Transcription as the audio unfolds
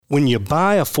When you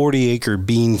buy a 40-acre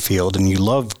bean field and you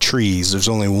love trees, there's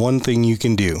only one thing you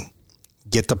can do.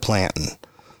 Get to planting.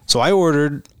 So I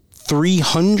ordered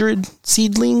 300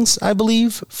 seedlings, I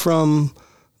believe, from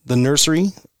the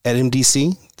nursery at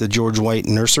MDC, the George White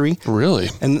Nursery. Really?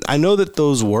 And I know that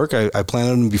those work. I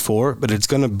planted them before, but it's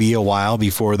going to be a while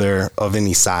before they're of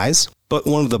any size. But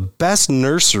one of the best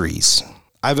nurseries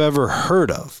I've ever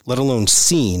heard of, let alone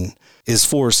seen, is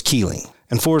Forrest Keeling.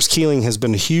 And Forrest Keeling has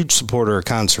been a huge supporter of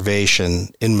conservation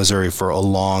in Missouri for a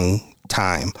long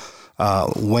time.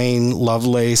 Wayne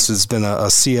Lovelace has been a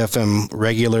CFM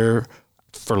regular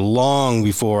for long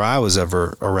before I was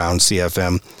ever around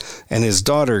CFM. And his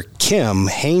daughter, Kim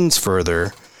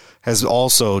Hainsfurther, has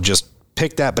also just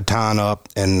picked that baton up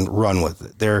and run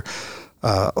with it.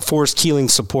 Forrest Keeling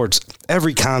supports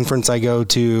every conference I go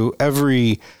to,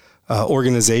 every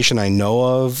organization I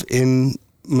know of in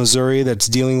Missouri that's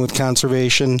dealing with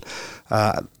conservation.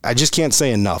 I just can't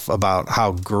say enough about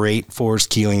how great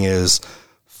Forrest Keeling is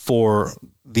for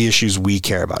the issues we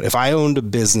care about. If I owned a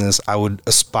business, I would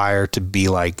aspire to be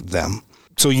like them.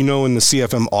 So, in the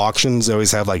CFM auctions, they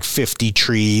always have like 50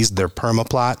 trees, their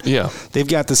permaplot. Yeah. They've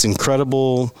got this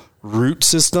incredible root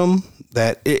system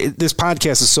that this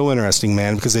podcast is so interesting,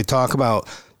 man, because they talk about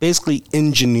basically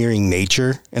engineering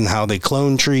nature and how they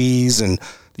clone trees and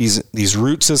these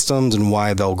root systems and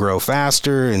why they'll grow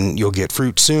faster and you'll get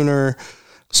fruit sooner.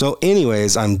 So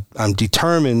anyways, I'm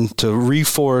determined to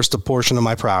reforest a portion of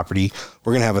my property.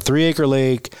 We're going to have a 3-acre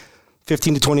lake,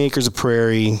 15 to 20 acres of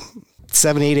prairie,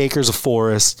 7-8 acres of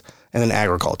forest, and then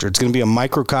agriculture. It's going to be a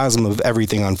microcosm of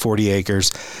everything on 40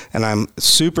 acres. And I'm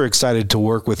super excited to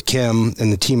work with Kim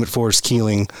and the team at Forrest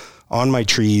Keeling on my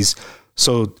trees.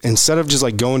 So instead of just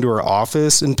like going to her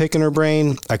office and picking her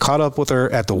brain, I caught up with her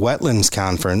at the Wetlands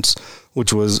Conference,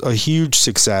 which was a huge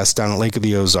success down at Lake of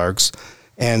the Ozarks,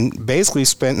 and basically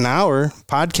spent an hour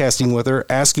podcasting with her,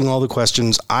 asking all the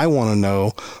questions I want to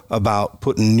know about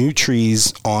putting new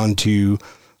trees onto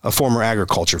a former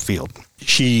agriculture field.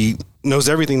 She knows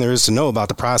everything there is to know about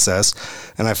the process,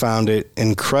 and I found it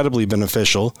incredibly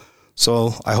beneficial.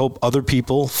 So I hope other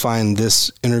people find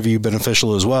this interview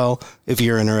beneficial as well if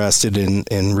you're interested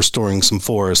in restoring some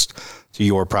forest to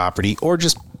your property or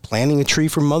just planting a tree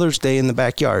for Mother's Day in the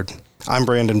backyard. I'm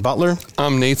Brandon Butler.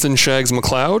 I'm Nathan Shags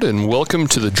McLeod, and welcome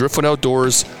to the Driftwood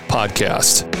Outdoors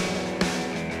podcast.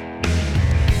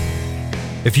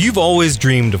 If you've always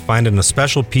dreamed of finding a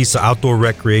special piece of outdoor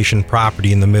recreation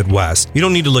property in the Midwest, you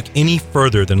don't need to look any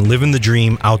further than Living the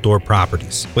Dream Outdoor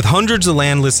Properties. With hundreds of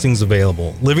land listings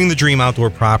available, Living the Dream Outdoor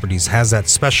Properties has that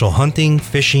special hunting,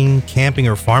 fishing, camping,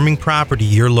 or farming property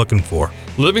you're looking for.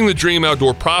 Living the Dream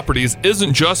Outdoor Properties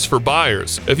isn't just for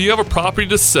buyers. If you have a property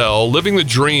to sell, Living the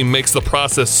Dream makes the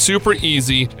process super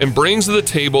easy and brings to the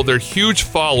table their huge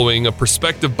following of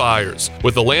prospective buyers.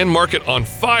 With the land market on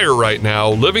fire right now,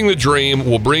 Living the Dream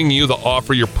will bring you the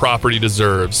offer your property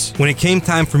deserves. When it came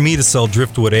time for me to sell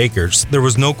Driftwood Acres, there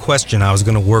was no question I was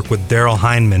going to work with Daryl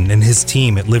Heinman and his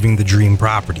team at Living the Dream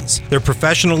Properties. Their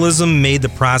professionalism made the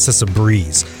process a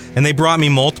breeze, and they brought me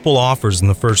multiple offers in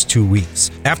the first 2 weeks.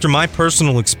 After my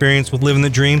personal experience with Living the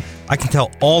Dream, I can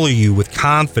tell all of you with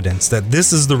confidence that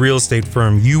this is the real estate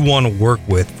firm you want to work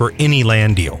with for any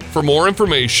land deal. For more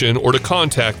information or to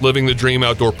contact Living the Dream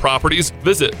Outdoor Properties,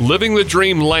 visit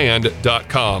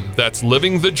livingthedreamland.com. That's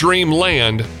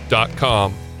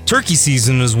livingthedreamland.com. Turkey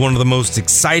season is one of the most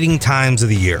exciting times of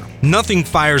the year. Nothing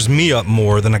fires me up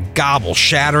more than a gobble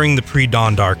shattering the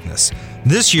pre-dawn darkness.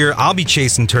 This year, I'll be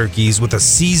chasing turkeys with a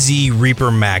CZ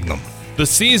Reaper Magnum. The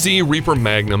CZ Reaper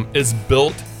Magnum is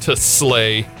built to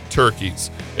slay turkeys.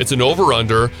 It's an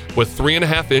over-under with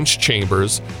 3.5-inch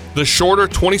chambers. The shorter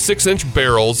 26-inch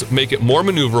barrels make it more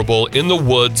maneuverable in the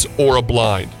woods or a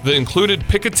blind. The included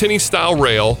Picatinny-style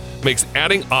rail makes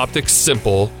adding optics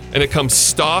simple, and it comes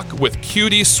stock with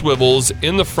QD swivels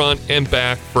in the front and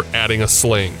back for adding a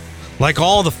sling. Like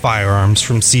all the firearms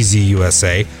from CZ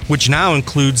USA, which now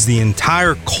includes the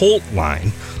entire Colt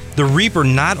line, the Reaper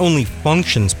not only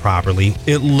functions properly,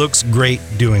 it looks great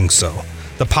doing so.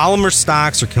 The polymer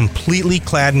stocks are completely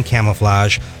clad in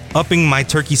camouflage, upping my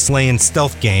turkey slaying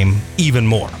stealth game even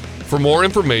more. For more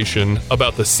information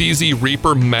about the CZ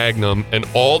Reaper Magnum and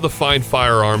all the fine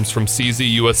firearms from CZ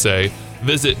USA,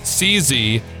 visit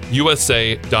czusa.com.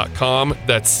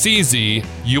 That's czusa.com.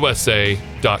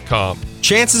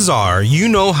 Chances are you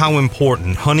know how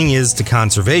important hunting is to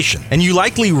conservation, and you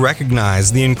likely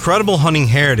recognize the incredible hunting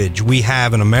heritage we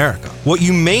have in America. What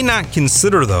you may not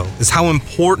consider, though, is how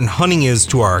important hunting is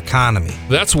to our economy.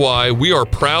 That's why we are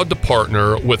proud to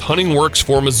partner with Hunting Works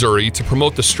for Missouri to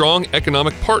promote the strong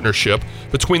economic partnership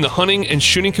between the hunting and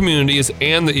shooting communities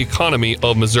and the economy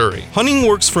of Missouri. Hunting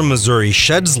Works for Missouri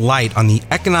sheds light on the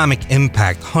economic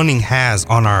impact hunting has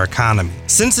on our economy.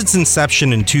 Since its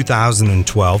inception in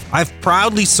 2012, I've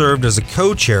proudly served as a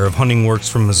co-chair of Hunting Works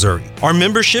for Missouri. Our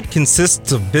membership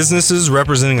consists of businesses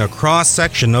representing a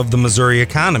cross-section of the Missouri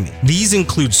economy. These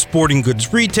include sporting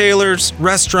goods retailers,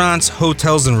 restaurants,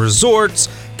 hotels and resorts,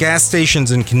 gas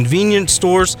stations and convenience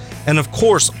stores, and of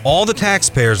course, all the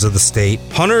taxpayers of the state,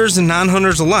 hunters and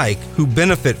non-hunters alike, who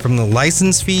benefit from the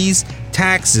license fees,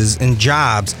 taxes, and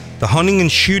jobs the hunting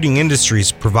and shooting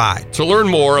industries provide. To learn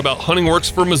more about Hunting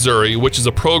Works for Missouri, which is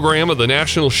a program of the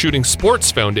National Shooting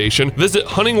Sports Foundation, visit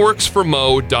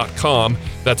huntingworksformo.com.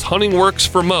 That's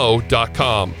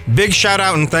huntingworksformo.com. Big shout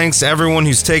out and thanks to everyone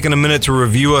who's taken a minute to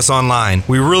review us online.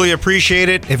 We really appreciate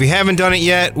it. If you haven't done it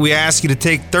yet, we ask you to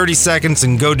take 30 seconds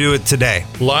and go do it today.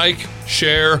 Like,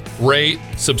 share, rate,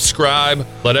 subscribe.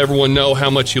 Let everyone know how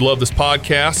much you love this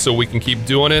podcast so we can keep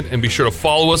doing it. And be sure to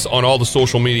follow us on all the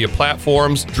social media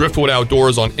platforms, Driftwood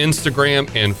Outdoors on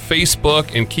Instagram and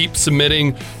Facebook, and keep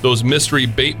submitting those mystery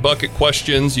bait bucket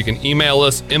questions. You can email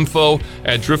us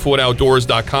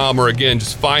info@driftwoodoutdoors.com, or again,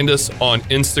 just find us on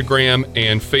Instagram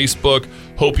and Facebook.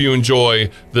 Hope you enjoy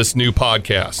this new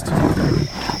podcast.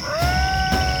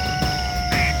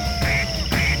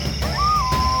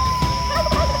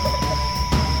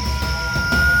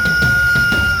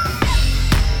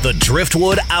 The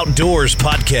Driftwood Outdoors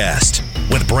Podcast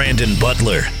with Brandon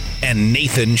Butler and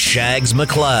Nathan Shags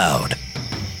McLeod.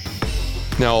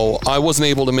 Now, I wasn't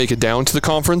able to make it down to the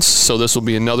conference, so this will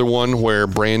be another one where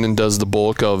Brandon does the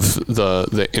bulk of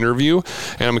the interview,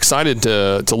 and I'm excited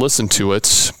to listen to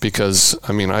it because,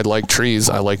 I mean, I like trees,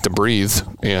 I like to breathe,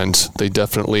 and they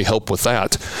definitely help with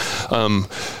that.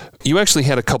 You actually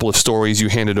had a couple of stories you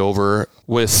handed over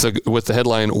with the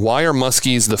headline, "Why are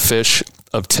muskies the fish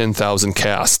of 10,000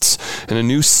 casts?" In a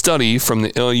new study from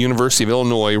the University of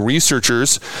Illinois,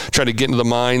 researchers try to get into the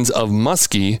minds of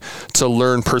muskie to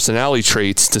learn personality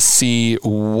traits to see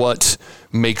what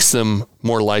makes them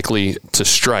more likely to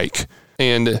strike.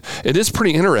 And it is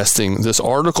pretty interesting, this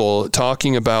article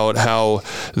talking about how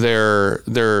they're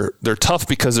tough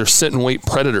because they're sit and wait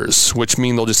predators, which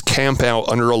mean they'll just camp out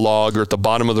under a log or at the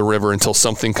bottom of the river until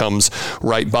something comes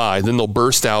right by. Then they'll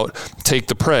burst out, take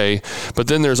the prey. But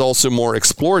then there's also more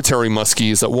exploratory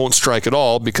muskies that won't strike at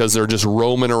all because they're just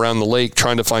roaming around the lake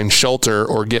trying to find shelter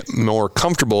or get more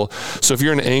comfortable. So if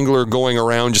you're an angler going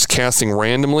around just casting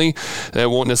randomly, that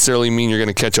won't necessarily mean you're going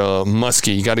to catch a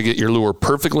muskie. You got to get your lure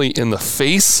perfectly in the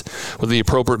face with the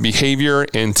appropriate behavior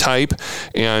and type,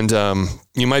 and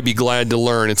you might be glad to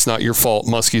learn it's not your fault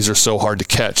muskies are so hard to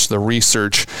catch. The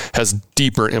research has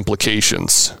deeper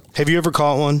implications. Have you ever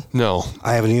caught one? No.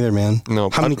 I haven't either, man. No.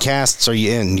 How many casts are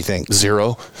you in, you think?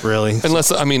 0. Really?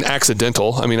 Unless, I mean,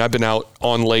 accidental. I mean, I've been out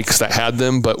on lakes that had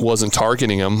them but wasn't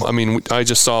targeting them. I mean, I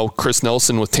just saw Chris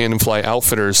Nelson with Tandem Fly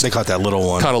Outfitters. They caught that little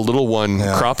one. Caught a little one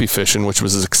crappie fishing, which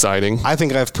was exciting. I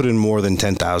think I've put in more than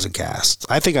 10,000 casts.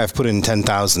 I think I've put in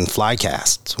 10,000 fly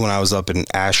casts when I was up in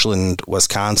Ashland,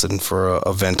 Wisconsin for an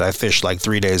event. I fished like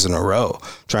 3 days in a row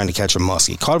trying to catch a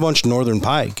muskie. Caught a bunch of northern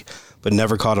pike, but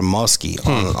never caught a muskie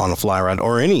on a fly rod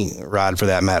or any rod for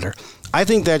that matter. I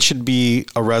think that should be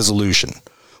a resolution.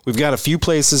 We've got a few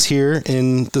places here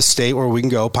in the state where we can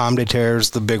go. Pomme de Terre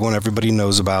is the big one everybody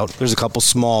knows about. There's a couple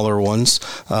smaller ones.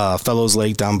 Fellows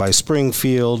Lake down by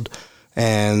Springfield,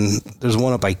 and there's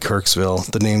one up by Kirksville.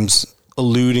 The name's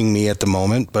eluding me at the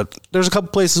moment, but there's a couple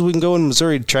places we can go in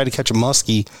Missouri to try to catch a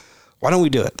muskie. Why don't we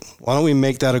do it? Why don't we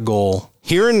make that a goal?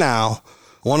 Here and now,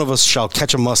 one of us shall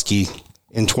catch a muskie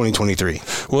in 2023.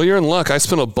 Well, you're in luck. I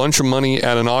spent a bunch of money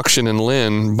at an auction in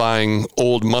Lynn buying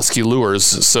old muskie lures,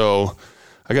 so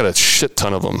I got a shit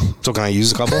ton of them. So can I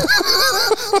use a couple?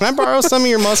 Can I borrow some of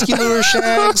your muskie lure,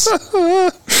 Shags?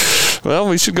 Well,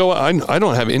 we should go. I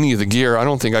don't have any of the gear. I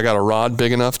don't think I got a rod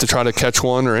big enough to try to catch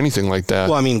one or anything like that.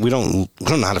 Well, I mean, we don't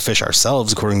know how to fish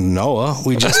ourselves, according to Noah.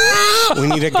 We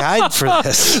need a guide for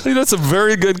this. I think that's a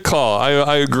very good call.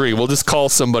 I agree. We'll just call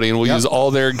somebody and we'll use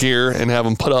all their gear and have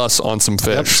them put us on some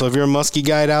fish. Yep. So if you're a muskie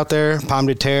guide out there, Pomme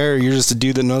de Terre, or you're just a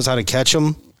dude that knows how to catch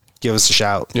them, give us a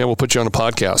shout. Yeah, we'll put you on a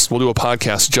podcast. We'll do a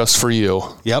podcast just for you.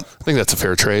 Yep. I think that's a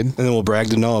fair trade. And then we'll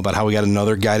brag to Noah about how we got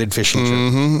another guided fishing trip.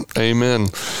 Mm-hmm. Amen.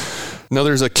 Now,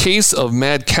 there's a case of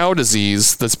mad cow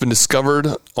disease that's been discovered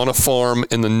on a farm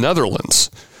in the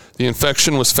Netherlands. The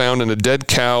infection was found in a dead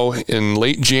cow in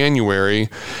late January,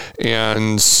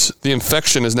 and the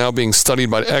infection is now being studied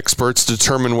by experts to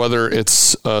determine whether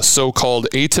it's a so-called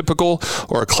atypical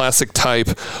or a classic type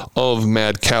of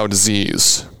mad cow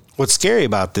disease. What's scary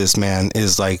about this, man,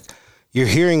 is like you're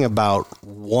hearing about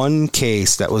one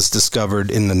case that was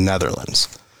discovered in the Netherlands,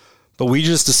 but we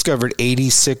just discovered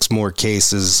 86 more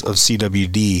cases of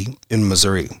CWD in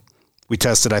Missouri. We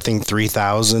tested, I think,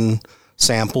 3,000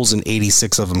 samples, and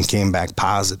 86 of them came back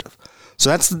positive.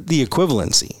 So that's the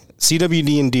equivalency.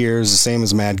 CWD in deer is the same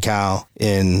as mad cow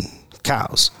in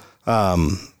cows.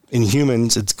 In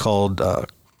humans, it's called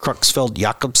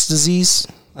Creutzfeldt-Jakob's disease,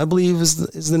 I believe is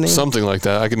the name. Something like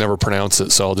that. I could never pronounce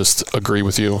it, so I'll just agree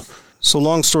with you. So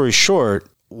long story short,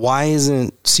 why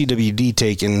isn't CWD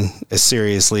taken as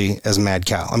seriously as mad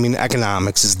cow? I mean,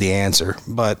 economics is the answer.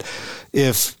 But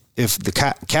if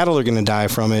the cattle are going to die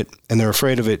from it and they're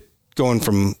afraid of it going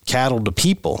from cattle to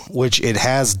people, which it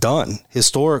has done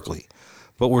historically,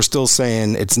 but we're still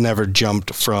saying it's never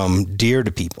jumped from deer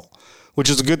to people, which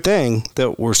is a good thing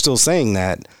that we're still saying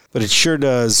that, but it sure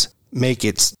does make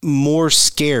it more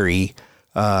scary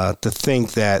to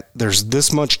think that there's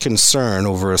this much concern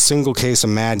over a single case of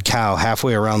mad cow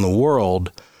halfway around the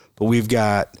world, but we've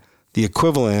got the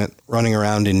equivalent running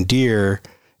around in deer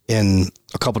in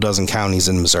a couple dozen counties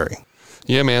in Missouri.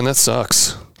 Yeah, man, that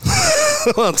sucks.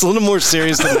 Well, it's a little more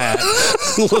serious than that.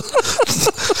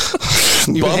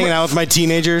 You been hanging out with my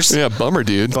teenagers? Yeah, bummer,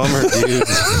 dude. Bummer, dude.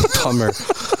 Bummer.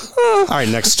 All right,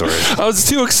 next story. I was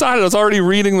too excited. I was already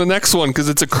reading the next one because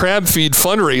it's a crab feed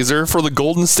fundraiser for the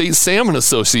Golden State Salmon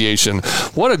Association.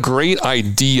 What a great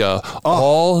idea.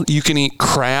 All you can eat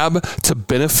crab to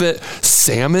benefit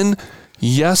salmon.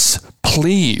 Yes,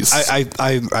 please.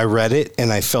 I read it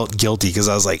and I felt guilty because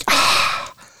I was like,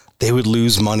 they would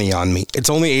lose money on me. It's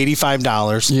only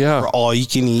 $85 for all you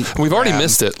can eat. We've already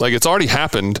missed it. Like, it's already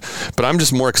happened, but I'm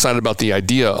just more excited about the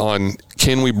idea on,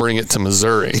 can we bring it to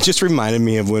Missouri? It just reminded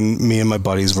me of when me and my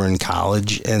buddies were in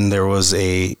college and there was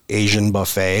a Asian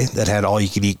buffet that had all you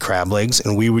could eat crab legs,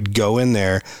 and we would go in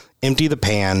there, empty the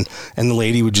pan, and the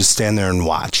lady would just stand there and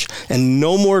watch. And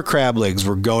no more crab legs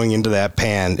were going into that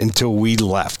pan until we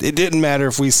left. It didn't matter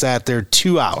if we sat there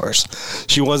 2 hours.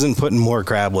 She wasn't putting more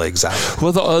crab legs out.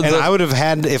 Well, and I would have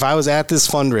had, if I was at this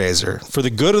fundraiser, for the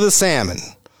good of the salmon,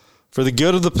 for the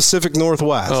good of the Pacific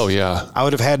Northwest, I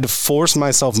would have had to force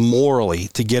myself morally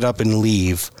to get up and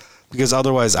leave, because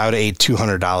otherwise I would have ate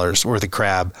 $200 worth of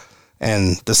crab,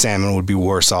 and the salmon would be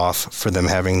worse off for them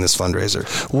having this fundraiser.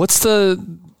 What's the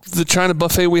China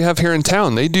buffet we have here in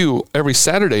town? They do every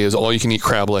Saturday is all you can eat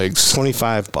crab legs.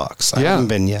 $25. I haven't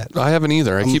been yet. I haven't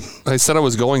either. I said I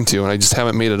was going to, and I just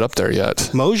haven't made it up there yet.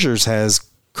 Mosier's has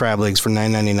crab legs for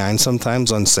 $9.99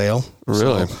 sometimes on sale.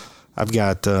 Really? So I've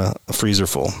got a freezer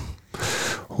full.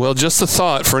 Well, just a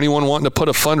thought for anyone wanting to put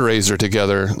a fundraiser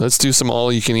together. Let's do some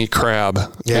all you can eat crab.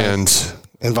 Yeah. And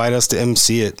invite us to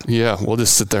MC it. Yeah, we'll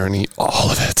just sit there and eat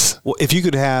all of it. Well, if you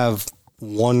could have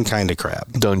one kind of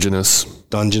crab. Dungeness.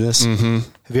 Mm-hmm.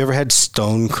 Have you ever had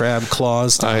stone crab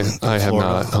claws? I have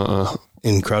not.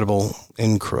 Incredible.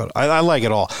 I like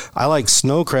it all. I like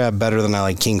snow crab better than I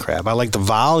like king crab. I like the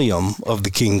volume of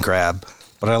the king crab,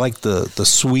 but I like the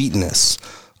sweetness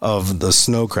of the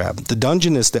snow crab. The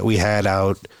Dungeness that we had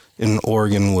out in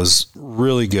Oregon was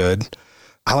really good.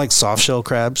 I like soft shell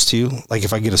crabs too. Like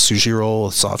if I get a sushi roll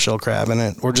with soft shell crab in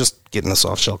it, or just getting a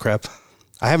soft shell crab.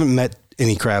 I haven't met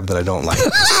any crab that I don't like.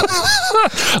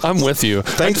 I'm with you.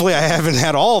 Thankfully, I haven't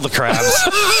had all the crabs,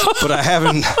 but I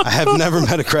have never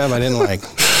met a crab I didn't like.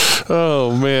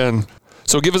 Oh, man.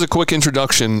 So give us a quick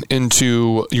introduction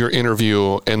into your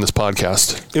interview and this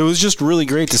podcast. It was just really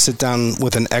great to sit down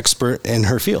with an expert in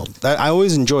her field. I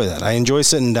always enjoy that. I enjoy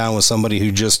sitting down with somebody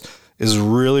who just is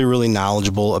really, really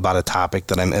knowledgeable about a topic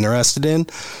that I'm interested in.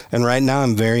 And right now,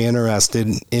 I'm very interested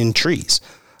in trees.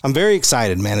 I'm very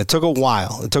excited, man. It took a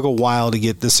while. It took a while to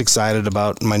get this excited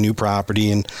about my new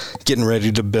property and getting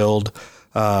ready to build.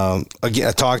 Again,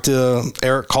 I talked to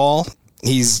Eric Call.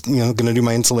 He's going to do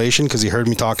my insulation because he heard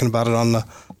me talking about it on the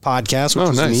podcast, which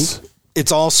was nice. neat.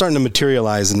 It's all starting to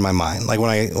materialize in my mind. Like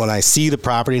when I see the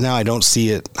property now, I don't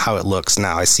see it how it looks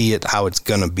now. I see it how it's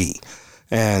going to be.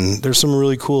 And there's some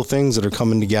really cool things that are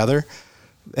coming together.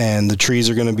 And the trees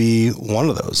are going to be one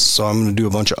of those. So I'm going to do a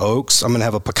bunch of oaks. I'm going to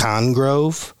have a pecan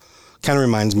grove. Kind of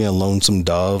reminds me of Lonesome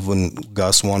Dove when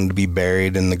Gus wanted to be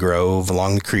buried in the grove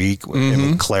along the creek where him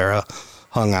and Clara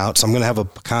hung out. So I'm going to have a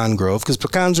pecan grove because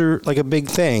pecans are like a big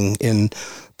thing in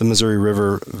the Missouri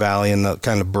River Valley and the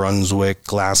kind of Brunswick,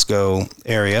 Glasgow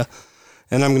area.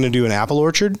 And I'm going to do an apple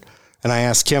orchard. And I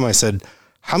asked Kim, I said,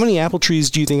 how many apple trees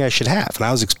do you think I should have? And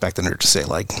I was expecting her to say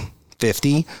like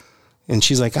 50. And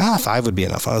she's like, 5 would be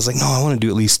enough. I was like, no, I want to do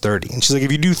at least 30. And she's like,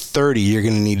 if you do 30, you're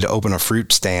going to need to open a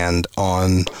fruit stand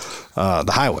on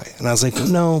the highway. And I was like,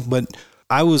 no, but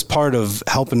I was part of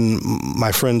helping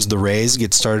my friends, the Rays,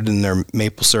 get started in their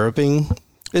maple syruping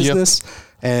business.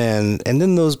 Yep. And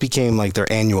then those became like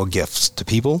their annual gifts to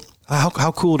people.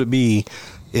 How cool would it be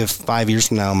if 5 years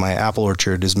from now, my apple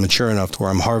orchard is mature enough to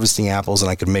where I'm harvesting apples and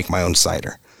I could make my own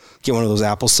cider? Get one of those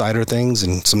apple cider things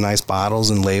and some nice bottles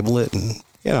and label it and,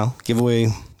 give away,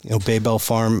 Bay Bell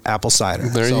Farm apple cider.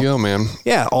 There you go, man.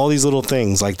 Yeah, all these little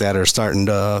things like that are starting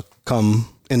to come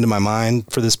into my mind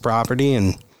for this property,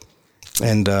 and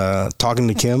talking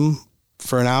to Kim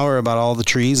for an hour about all the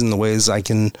trees and the ways I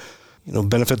can,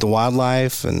 benefit the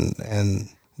wildlife and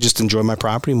just enjoy my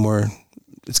property more.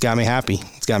 It's got me happy.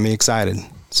 It's got me excited.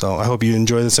 So I hope you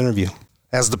enjoy this interview.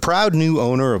 As the proud new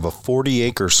owner of a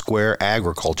 40-acre square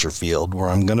agriculture field where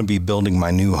I'm going to be building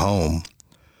my new home,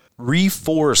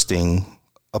 reforesting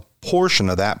a portion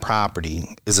of that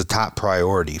property is a top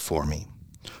priority for me.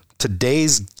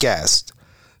 Today's guest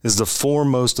is the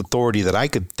foremost authority that I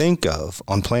could think of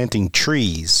on planting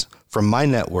trees from my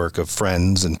network of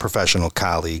friends and professional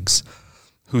colleagues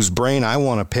whose brain I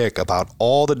want to pick about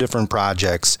all the different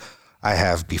projects I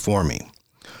have before me.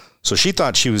 So she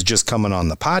thought she was just coming on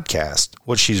the podcast.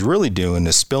 What she's really doing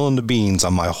is spilling the beans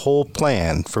on my whole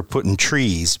plan for putting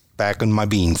trees back in my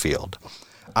bean field.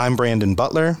 I'm Brandon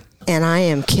Butler. And I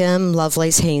am Kim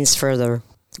Lovelace Hainsfurther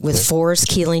with Forest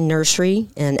Keeling Nursery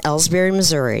in Ellsbury,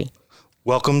 Missouri.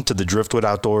 Welcome to the Driftwood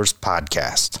Outdoors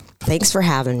podcast. Thanks for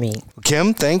having me.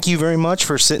 Kim, thank you very much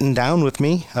for sitting down with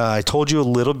me. I told you a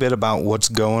little bit about what's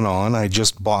going on. I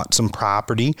just bought some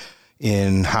property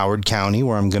in Howard County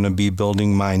where I'm going to be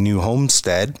building my new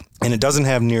homestead, and it doesn't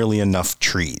have nearly enough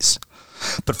trees.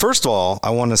 But first of all,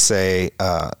 I want to say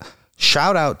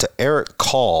shout out to Eric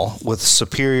Call with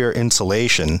Superior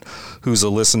Insulation, who's a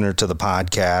listener to the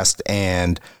podcast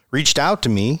and reached out to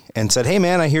me and said, hey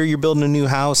man, I hear you're building a new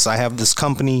house. I have this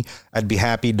company. I'd be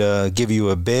happy to give you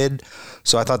a bid.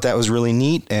 So I thought that was really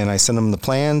neat, and I sent him the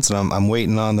plans, and I'm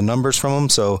waiting on the numbers from him.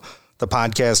 So the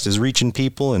podcast is reaching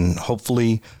people, and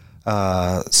hopefully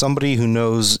somebody who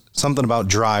knows something about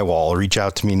drywall will reach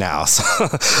out to me now. So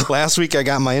last week I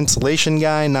got my insulation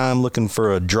guy. Now I'm looking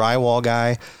for a drywall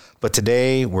guy. But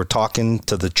today we're talking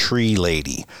to the tree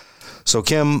lady. So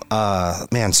Kim,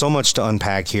 man, so much to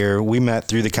unpack here. We met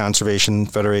through the Conservation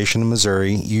Federation of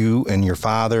Missouri. You and your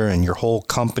father and your whole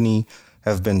company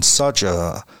have been such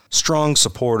a strong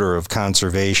supporter of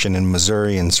conservation in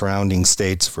Missouri and surrounding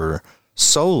states for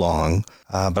so long.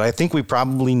 But I think we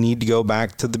probably need to go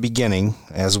back to the beginning,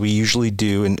 as we usually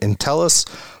do, and tell us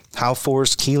how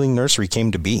Forest Keeling Nursery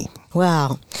came to be.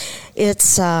 Well,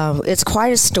 it's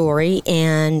quite a story,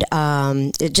 and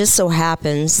it just so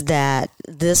happens that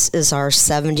this is our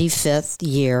 75th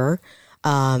year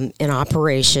in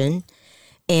operation,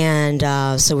 and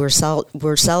so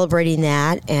we're celebrating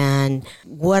that. And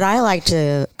what I like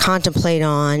to contemplate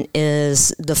on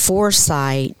is the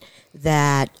foresight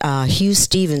that Hugh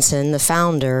Stevenson, the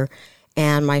founder,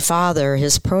 and my father,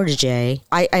 his protege.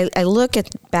 I look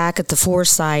back at the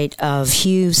foresight of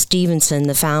Hugh Stevenson,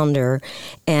 the founder,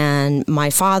 and my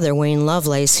father, Wayne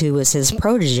Lovelace, who was his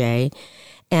protege,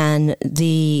 and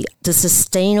the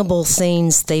sustainable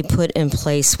things they put in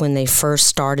place when they first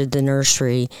started the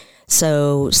nursery.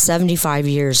 So 75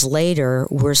 years later,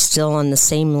 we're still on the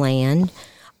same land.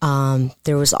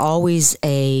 There was always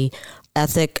a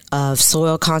ethic of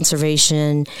soil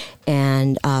conservation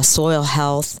and soil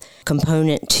health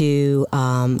component to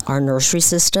our nursery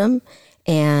system.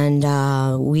 And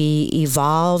we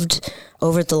evolved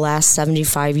over the last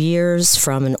 75 years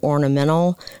from an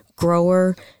ornamental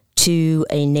grower to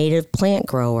a native plant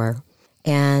grower.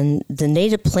 And the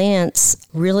native plants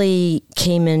really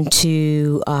came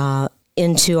into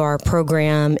our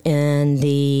program in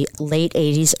the late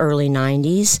 80s, early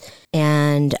 90s.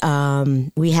 And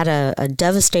we had a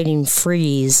devastating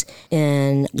freeze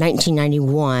in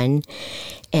 1991,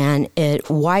 and it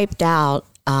wiped out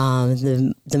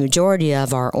the majority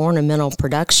of our ornamental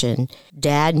production.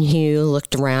 Dad and Hugh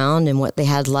looked around, and what they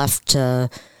had left to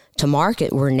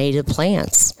market were native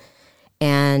plants.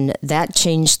 And that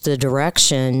changed the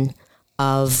direction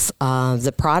of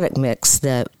the product mix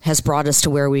that has brought us to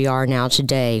where we are now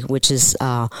today, which is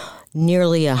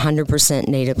nearly 100%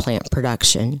 native plant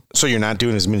production. So you're not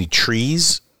doing as many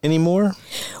trees anymore?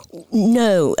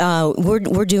 No,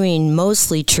 we're doing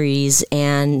mostly trees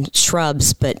and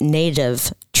shrubs, but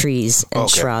native trees and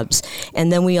shrubs.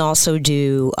 And then we also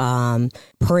do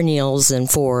perennials and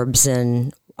forbs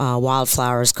and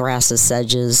wildflowers, grasses,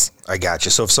 sedges. I got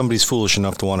you. So if somebody's foolish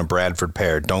enough to want a Bradford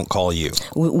pear, don't call you.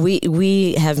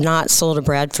 We have not sold a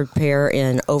Bradford pear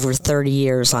in over 30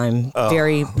 years. I'm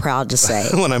very proud to say.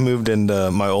 When I moved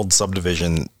into my old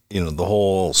subdivision, the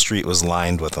whole street was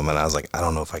lined with them, and I was like, I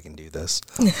don't know if I can do this.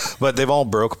 But they've all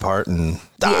broke apart and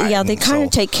died. Yeah, they kind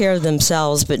of take care of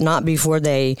themselves, but not before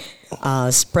they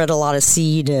spread a lot of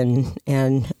seed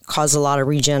and cause a lot of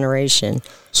regeneration.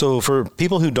 So for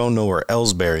people who don't know where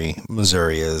Ellsbury,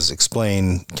 Missouri is,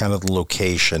 explain kind of the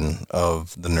location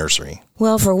of the nursery.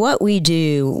 Well, for what we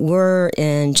do, we're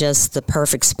in just the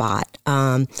perfect spot.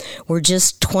 We're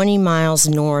just 20 miles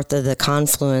north of the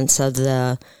confluence of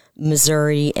the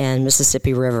Missouri and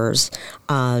Mississippi rivers,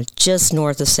 just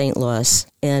north of St. Louis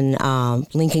in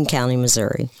Lincoln County,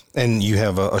 Missouri. And you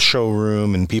have a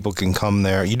showroom and people can come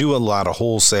there. You do a lot of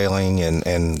wholesaling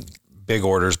and big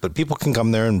orders, but people can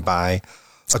come there and buy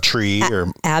a tree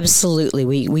or absolutely.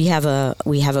 We have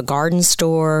a garden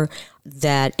store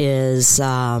that is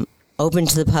open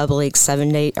to the public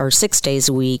 6 days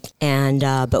a week, and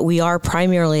but we are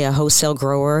primarily a wholesale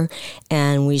grower,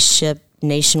 and we ship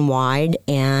nationwide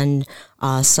and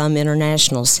some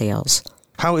international sales.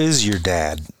 How is your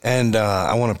dad? And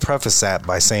I want to preface that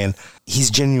by saying he's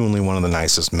genuinely one of the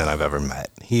nicest men I've ever met.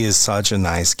 He is such a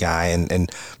nice guy, and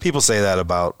people say that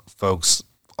about folks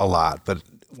a lot, but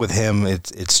with him,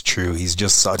 it's true. He's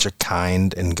just such a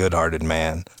kind and good-hearted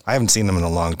man. I haven't seen him in a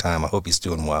long time. I hope he's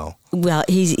doing well. Well,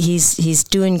 he's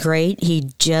doing great.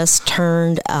 He just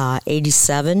turned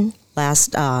 87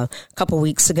 last couple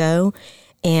weeks ago,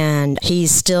 and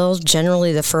he's still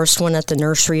generally the first one at the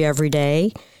nursery every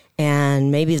day,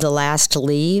 and maybe the last to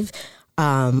leave.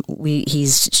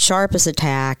 He's sharp as a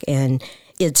tack, and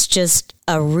it's just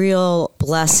a real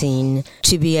blessing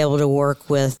to be able to work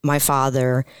with my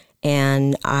father.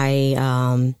 And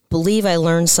I believe I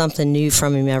learn something new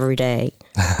from him every day.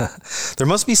 There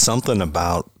must be something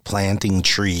about planting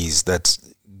trees that's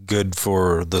good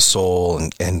for the soul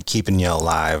and keeping you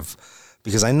alive.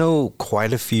 Because I know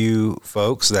quite a few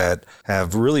folks that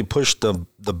have really pushed the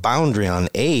boundary on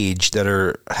age that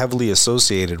are heavily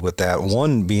associated with that.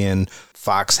 One being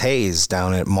Fox Hayes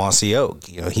down at Mossy Oak.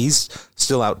 He's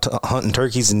still out hunting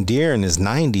turkeys and deer in his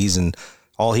 90s, and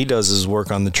all he does is work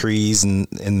on the trees and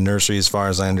in the nursery, as far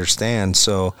as I understand.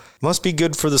 So it must be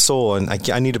good for the soul, and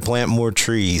I need to plant more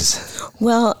trees.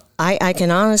 Well, I can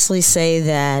honestly say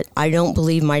that I don't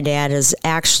believe my dad has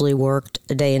actually worked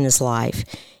a day in his life.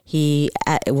 He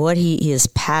is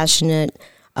passionate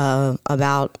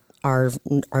about our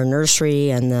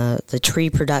nursery and the tree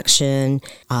production.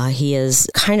 He has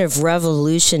kind of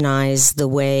revolutionized the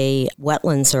way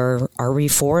wetlands are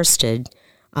reforested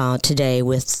today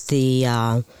with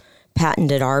the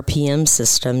patented RPM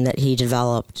system that he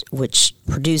developed, which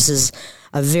produces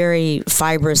a very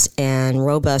fibrous and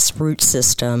robust root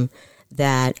system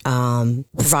that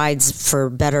provides for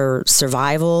better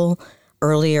survival,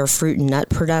 earlier fruit and nut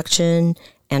production,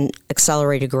 and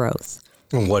accelerated growth.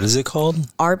 And what is it called?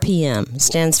 RPM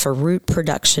stands for Root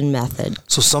Production Method.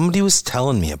 So somebody was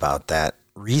telling me about that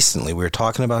recently. We were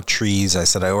talking about trees. I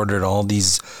said I ordered all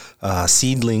these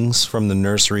seedlings from the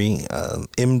nursery.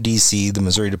 MDC, the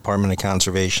Missouri Department of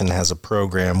Conservation, has a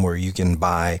program where you can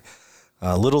buy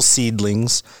little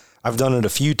seedlings. I've done it a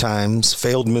few times,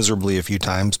 failed miserably a few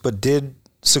times, but did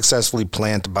successfully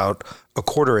plant about a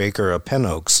quarter acre of pin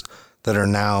oaks that are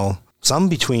now some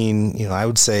between, I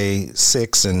would say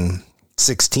 6 and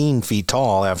 16 feet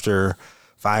tall after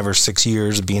 5 or 6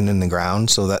 years of being in the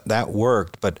ground. So that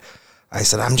worked. But I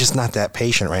said, I'm just not that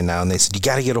patient right now. And they said, you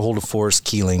got to get a hold of Forrest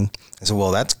Keeling. I said,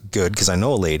 well, that's good because I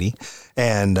know a lady.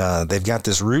 And they've got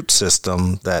this root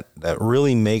system that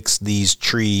really makes these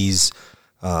trees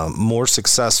more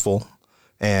successful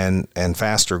and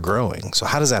faster growing. So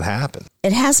how does that happen?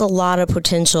 It has a lot of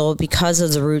potential because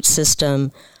of the root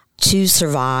system to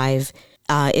survive.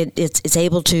 It's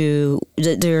able to,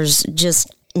 there's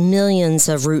just millions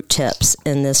of root tips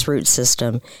in this root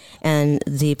system, and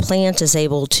the plant is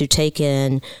able to take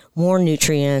in more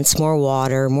nutrients, more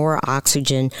water, more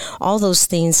oxygen, all those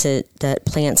things that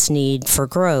plants need for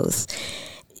growth.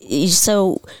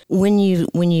 So when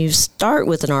you start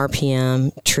with an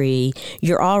RPM tree,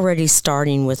 you're already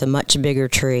starting with a much bigger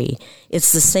tree.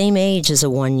 It's the same age as a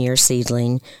 1-year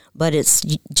seedling, but it's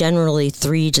generally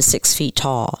 3 to 6 feet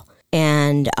tall.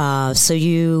 And so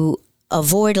you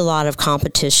avoid a lot of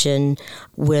competition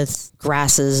with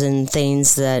grasses and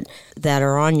things that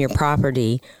are on your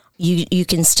property. You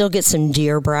can still get some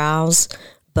deer browse,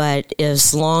 but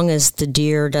as long as the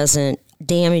deer doesn't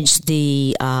damage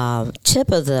the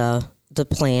tip of the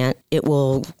plant, it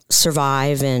will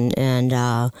survive and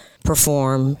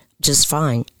perform just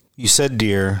fine. You said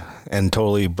deer and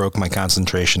totally broke my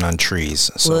concentration on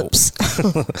trees. So Whoops.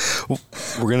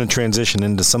 we're going to transition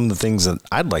into some of the things that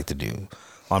I'd like to do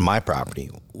on my property.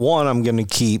 One, I'm going to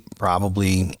keep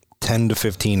probably 10 to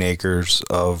 15 acres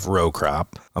of row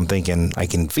crop. I'm thinking I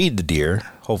can feed the deer,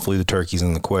 hopefully the turkeys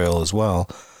and the quail as well,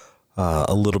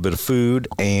 a little bit of food,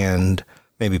 and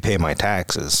maybe pay my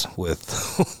taxes with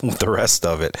the rest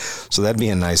of it. So that'd be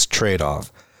a nice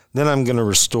trade-off. Then I'm going to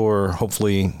restore,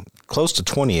 hopefully, close to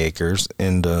 20 acres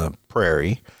into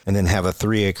prairie, and then have a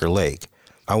 3-acre lake.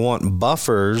 I want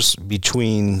buffers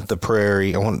between the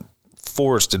prairie. I want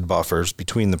forested buffers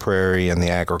between the prairie and the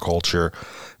agriculture,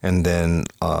 and then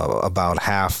about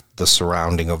half the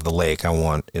surrounding of the lake I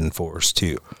want in forest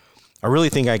too. I really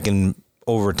think I can,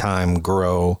 over time,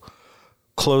 grow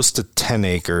close to 10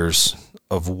 acres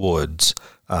of woods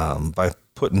by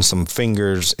putting some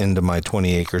fingers into my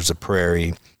 20 acres of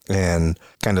prairie and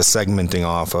kind of segmenting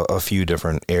off a few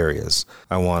different areas.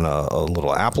 I want a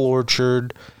little apple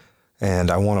orchard,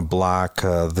 and I want to block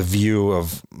the view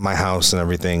of my house and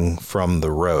everything from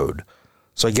the road.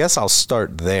 So I guess I'll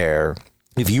start there.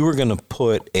 If you were going to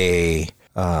put a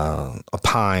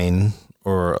pine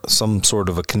or some sort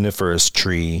of a coniferous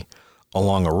tree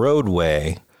along a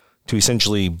roadway to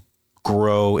essentially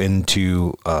grow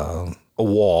into a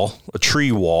wall, a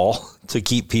tree wall, to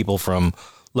keep people from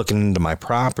looking into my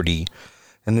property.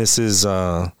 And this is,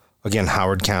 again,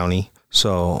 Howard County.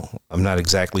 So I'm not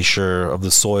exactly sure of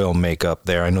the soil makeup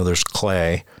there. I know there's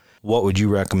clay. What would you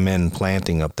recommend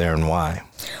planting up there and why?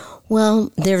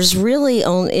 Well, there's really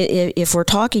only, if we're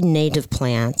talking native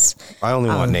plants. I only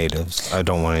want natives. I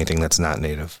don't want anything that's not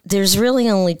native. There's really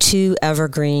only 2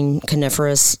 evergreen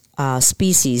coniferous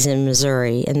species in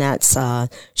Missouri, and that's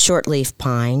shortleaf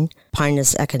pine,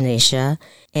 Pinus echinacea,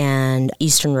 and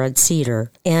eastern red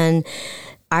cedar. And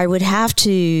I would have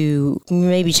to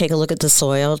maybe take a look at the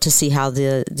soil to see how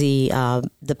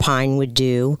the pine would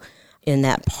do in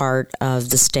that part of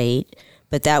the state.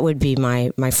 But that would be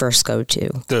my first go-to.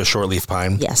 The shortleaf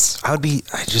pine? Yes. I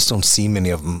just don't see many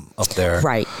of them up there.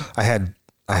 Right.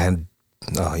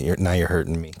 Now you're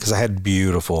hurting me, because I had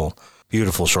beautiful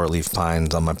shortleaf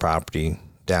pines on my property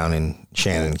down in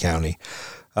Shannon County.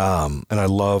 And I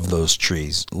love those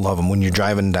trees. Love them. When you're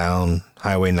driving down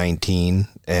Highway 19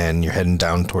 and you're heading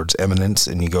down towards Eminence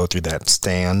and you go through that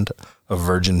stand of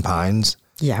virgin pines.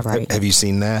 Yeah, right. Have you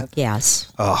seen that?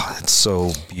 Yes. Oh, it's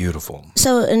so beautiful.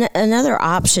 So another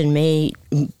option may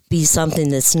be something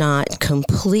that's not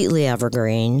completely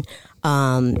evergreen.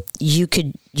 You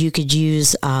could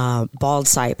use bald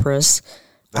cypress.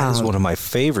 That is one of my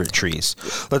favorite trees.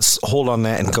 Let's hold on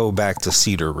that and go back to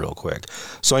cedar real quick.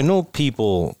 So I know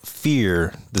people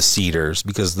fear the cedars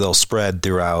because they'll spread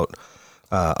throughout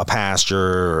a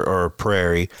pasture or a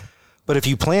prairie. But if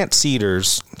you plant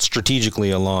cedars strategically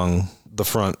along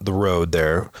the road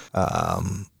there,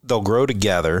 they'll grow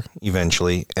together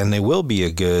eventually, and they will be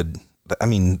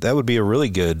that would be a really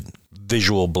good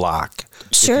visual block,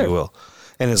 sure, if you will.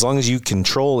 And as long as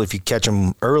if you catch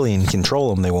them early and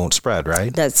control them, they won't spread,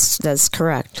 right? That's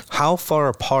correct. How far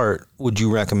apart would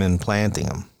you recommend planting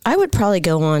them? I would probably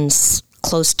go on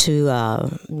close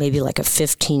to maybe like a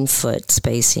 15-foot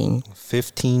spacing.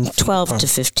 15 feet? 12 to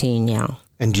 15, yeah.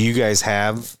 And do you guys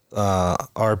have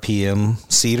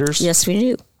RPM cedars? Yes, we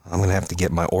do. I'm going to have to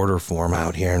get my order form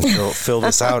out here and fill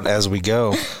this out as we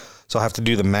go. So I'll have to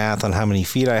do the math on how many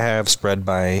feet I have spread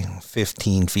by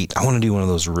 15 feet. I want to do one of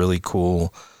those really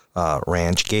cool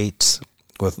ranch gates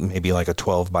with maybe like a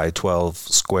 12 by 12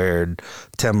 squared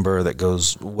timber that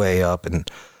goes way up. And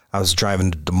I was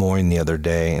driving to Des Moines the other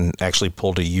day and actually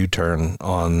pulled a U-turn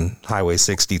on Highway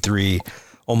 63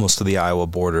 almost to the Iowa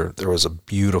border. There was a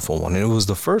beautiful one. And it was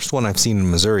the first one I've seen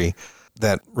in Missouri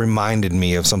that reminded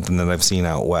me of something that I've seen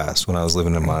out west when I was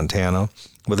living in Montana.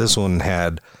 But this one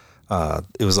had,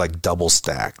 it was like double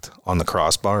stacked on the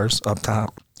crossbars up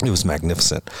top. It was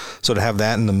magnificent. So to have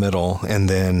that in the middle and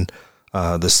then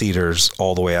the cedars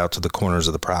all the way out to the corners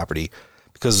of the property,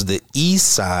 because the east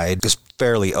side is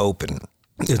fairly open.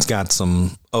 It's got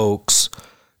some oaks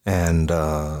and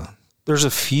there's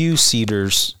a few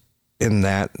cedars in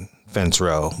that fence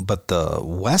row, but the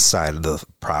west side of the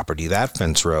property, that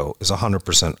fence row is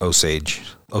 100%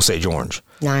 Osage orange.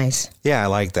 Nice. Yeah, I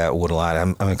like that wood a lot.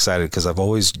 I'm excited because I've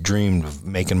always dreamed of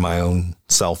making my own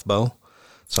self bow.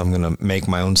 So I'm going to make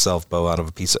my own self bow out of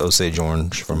a piece of Osage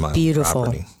orange from my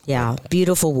property. Yeah,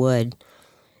 beautiful wood.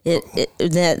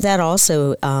 That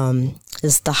also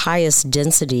is the highest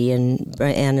density and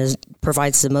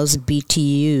provides the most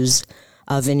BTUs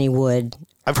of any wood.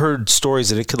 I've heard stories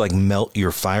that it could like melt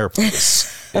your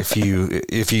fireplace. if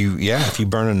you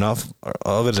burn enough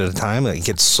of it at a time, it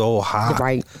gets so hot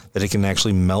that it can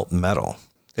actually melt metal.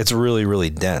 It's really, really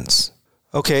dense.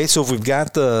 Okay, so if we've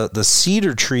got the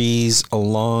cedar trees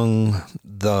along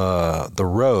the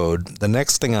road, the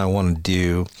next thing I want to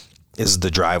do is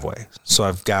the driveway. So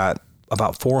I've got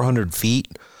about 400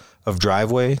 feet of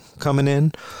driveway coming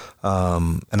in,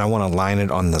 and I want to line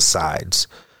it on the sides.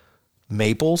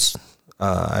 Maples,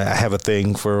 I have a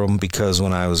thing for them because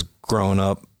when I was growing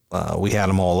up, we had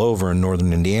them all over in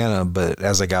northern Indiana. But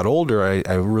as I got older,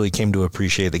 I really came to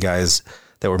appreciate the guys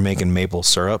that were making maple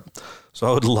syrup. So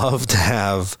I would love to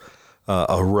have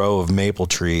a row of maple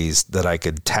trees that I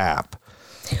could tap.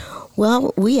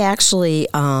 Well, we actually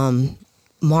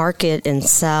market and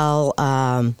sell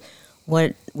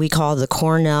what we call the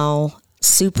Cornell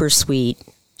Super Sweet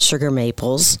sugar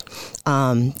maples.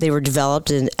 They were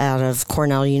developed out of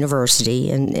Cornell University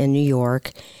in New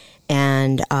York,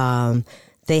 and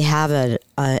they have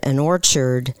an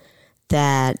orchard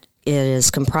that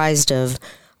is comprised of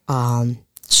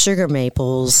sugar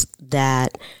maples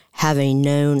that have a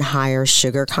known higher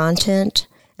sugar content.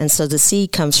 And so the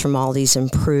seed comes from all these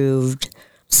improved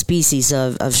species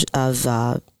of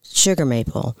sugar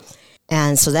maple.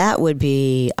 And so that would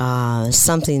be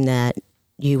something that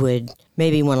you would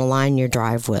maybe want to line your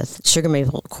drive with. Sugar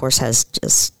maple, of course, has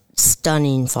just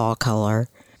stunning fall color.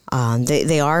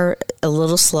 They are a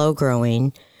little slow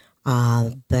growing,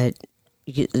 but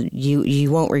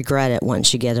you won't regret it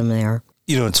once you get them there.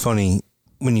 You know, it's funny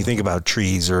when you think about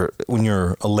trees, or when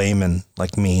you're a layman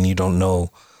like me and you don't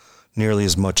know nearly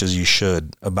as much as you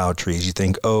should about trees. You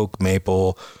think oak,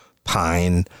 maple,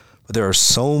 pine, but there are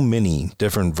so many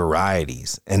different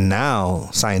varieties. And now,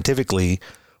 scientifically,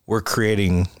 we're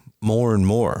creating more and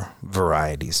more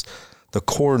varieties. The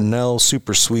Cornell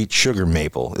Super Sweet Sugar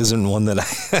Maple isn't one that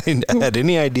I had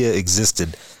any idea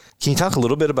existed. Can you talk a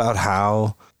little bit about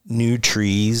how new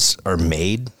trees are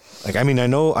made? Like, I mean,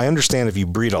 I understand if you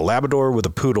breed a Labrador with a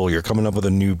poodle, you're coming up with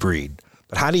a new breed.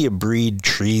 But how do you breed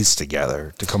trees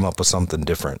together to come up with something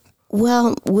different?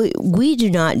 Well, we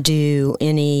do not do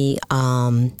any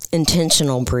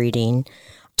intentional breeding.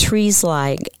 Trees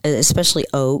like, especially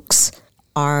oaks,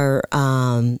 are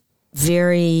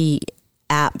very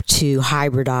apt to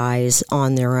hybridize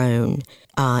on their own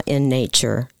in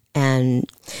nature,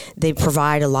 and they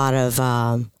provide a lot of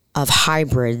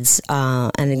hybrids.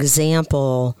 An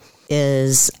example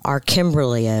is our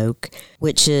Kimberly oak,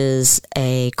 which is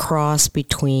a cross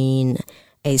between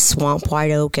a swamp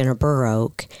white oak and a bur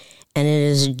oak, and it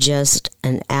is just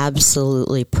an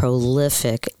absolutely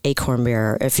prolific acorn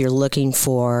bearer if you're looking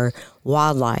for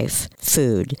wildlife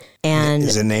food. And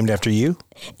is it named after you?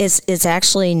 It's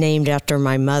actually named after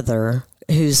my mother,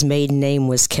 whose maiden name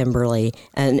was Kimberly,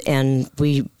 and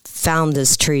we found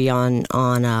this tree on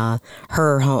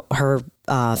her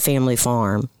family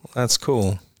farm. That's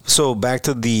cool. So back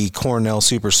to the Cornell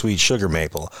Super Sweet Sugar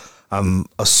Maple. I'm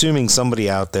assuming somebody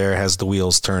out there has the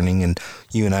wheels turning, and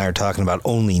you and I are talking about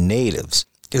only natives.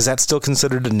 Is that still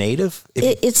considered a native?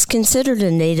 It's considered a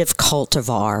native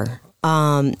cultivar.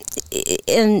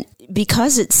 And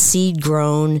because it's seed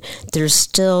grown, there's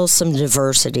still some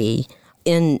diversity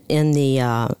in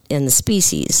the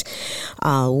species.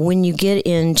 When you get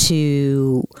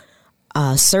into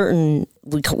certain,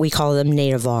 we call them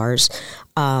nativars,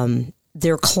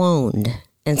 they're cloned,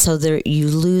 and so you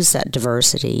lose that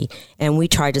diversity, and we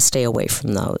try to stay away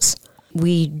from those.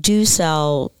 We do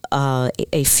sell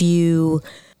a few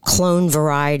clone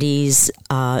varieties,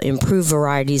 improved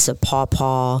varieties of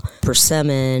pawpaw,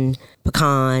 persimmon,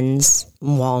 pecans,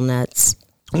 walnuts.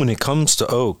 When it comes to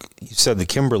oak, you said the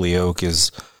Kimberly oak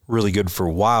is really good for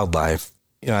wildlife.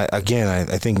 You know, again,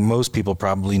 I think most people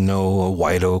probably know a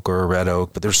white oak or a red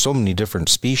oak, but there's so many different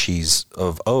species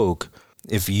of oak.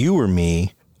 If you were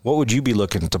me, what would you be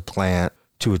looking to plant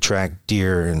to attract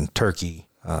deer and turkey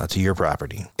to your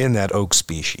property in that oak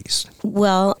species?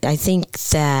 Well, I think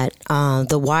that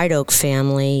the white oak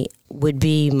family would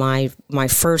be my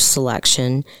first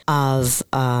selection of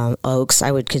oaks.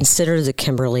 I would consider the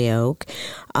Kimberly oak.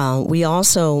 We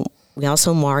also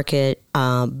market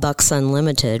Bucks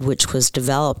Unlimited, which was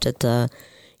developed at the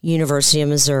University of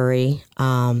Missouri,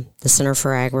 the Center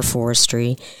for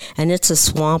Agroforestry, and it's a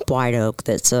swamp white oak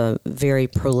that's a very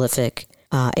prolific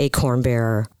acorn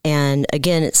bearer. And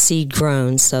again, it's seed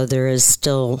grown, so there is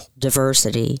still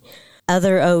diversity.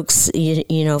 Other oaks,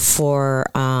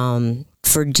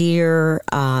 for deer,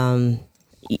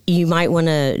 you might want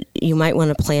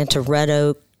to plant a red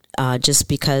oak, just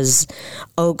because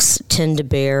oaks tend to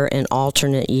bear in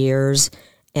alternate years,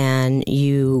 and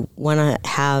you want to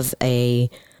have a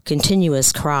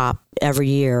continuous crop every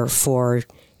year for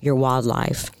your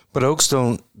wildlife. But oaks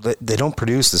they don't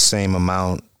produce the same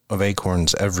amount of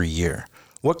acorns every year.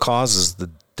 What causes the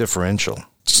differential?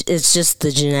 It's just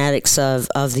the genetics of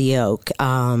the oak.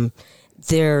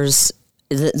 There's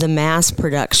the mass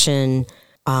production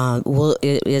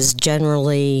is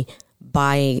generally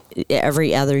by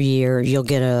every other year you'll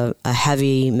get a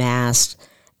heavy mass,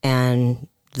 and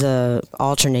the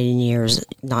alternating years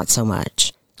not so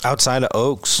much. Outside of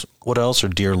oaks, what else are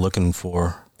deer looking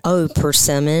for? Oh,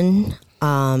 persimmon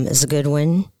is a good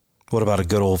one. What about a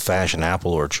good old-fashioned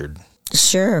apple orchard?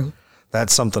 Sure.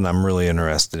 That's something I'm really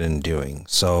interested in doing.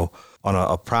 So on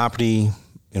a property,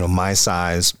 my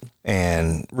size,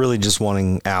 and really just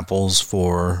wanting apples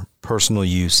for personal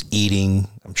use, eating,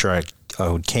 I'm sure I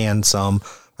would can some.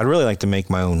 I'd really like to make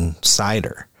my own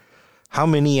cider. How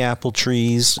many apple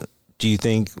trees do you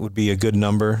think would be a good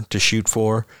number to shoot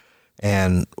for?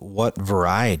 And what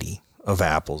variety of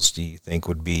apples do you think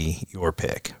would be your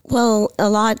pick? Well, a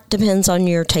lot depends on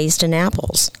your taste in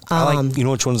apples. You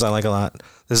know which ones I like a lot?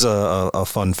 This is a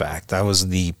fun fact. I was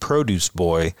the produce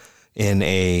boy in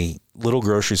a little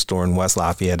grocery store in West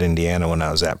Lafayette, Indiana when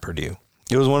I was at Purdue.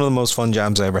 It was one of the most fun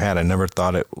jobs I ever had. I never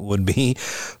thought it would be.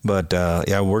 But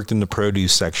I worked in the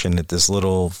produce section at this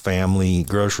little family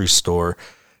grocery store,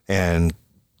 and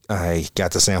I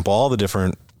got to sample all the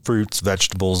different fruits,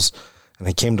 vegetables, and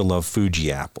I came to love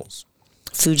Fuji apples.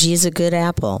 Fuji is a good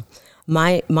apple.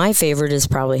 My favorite is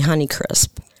probably Honeycrisp.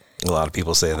 A lot of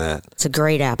people say that. It's a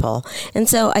great apple. And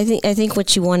so I think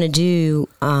what you want to do,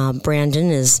 Brandon,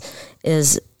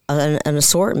 is an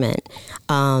assortment.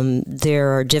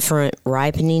 There are different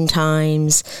ripening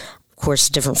times, of course,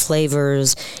 different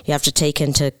flavors. You have to take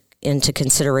into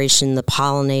consideration the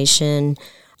pollination.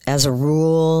 As a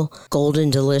rule, Golden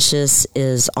Delicious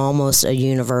is almost a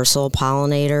universal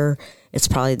pollinator. It's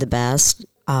probably the best.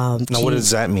 Now, what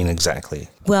does that mean exactly?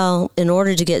 Well, in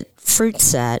order to get fruit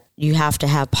set, you have to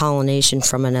have pollination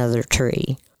from another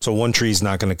tree. So one tree is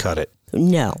not going to cut it?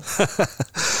 No.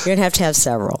 You're going to have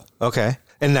several. Okay.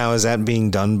 And now is that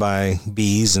being done by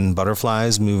bees and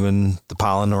butterflies moving the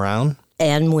pollen around?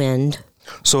 And wind.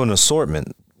 So an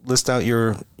assortment. List out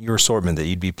your assortment that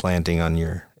you'd be planting on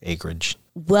your acreage.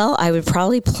 Well, I would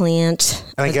probably plant...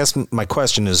 And I guess my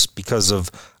question is because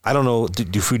of, I don't know,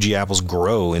 do Fuji apples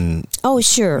grow in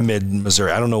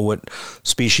mid-Missouri? I don't know what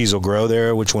species will grow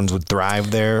there, which ones would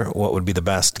thrive there, what would be the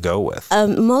best to go with?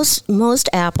 Most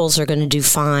apples are going to do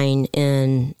fine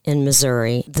in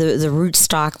Missouri. The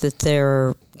rootstock that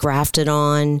they're grafted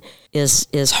on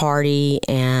is hardy,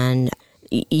 and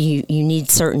you need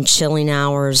certain chilling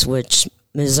hours, which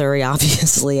Missouri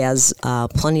obviously has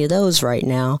plenty of those right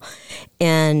now,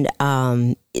 and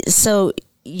so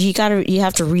you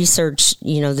have to research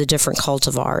the different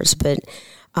cultivars. But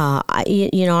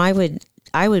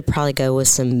I would probably go with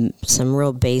some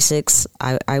real basics.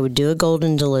 I would do a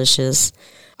Golden Delicious.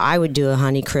 I would do a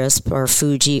Honeycrisp or a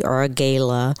Fuji or a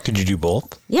Gala. Could you do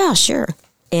both? Yeah, sure.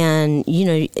 And,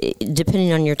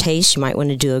 depending on your taste, you might want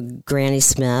to do a Granny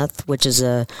Smith, which is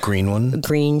a green one, a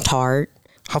green tart.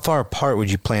 How far apart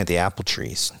would you plant the apple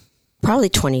trees? Probably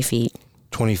 20 feet.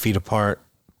 20 feet apart,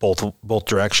 both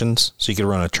directions? So you could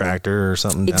run a tractor or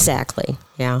something down? Exactly,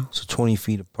 yeah. So 20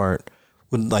 feet apart.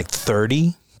 Would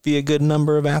 30 be a good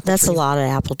number of apple trees? That's a lot of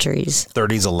apple trees.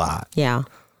 30's a lot. Yeah.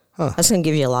 Huh. That's going to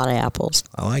give you a lot of apples.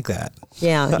 I like that.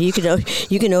 Yeah, you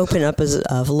can open up a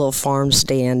little farm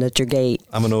stand at your gate.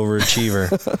 I'm an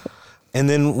overachiever. And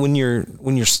then when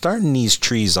you're starting these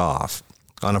trees off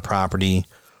on a property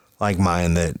like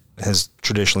mine that has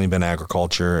traditionally been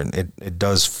agriculture, and it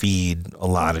does feed a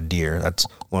lot of deer. That's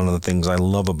one of the things I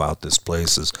love about this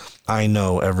place is I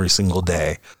know every single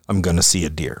day I'm going to see a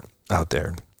deer out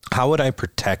there. How would I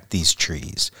protect these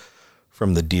trees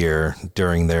from the deer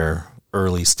during their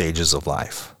early stages of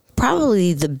life?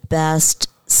 Probably the best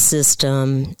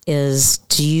system is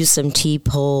to use some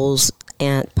T-poles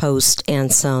and post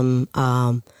and some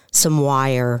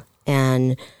wire,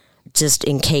 and just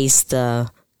encase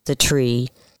the tree,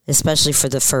 especially for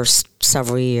the first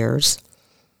several years.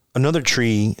 Another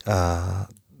tree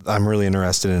I'm really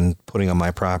interested in putting on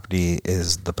my property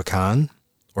is the pecan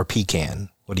or pecan.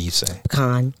 What do you say?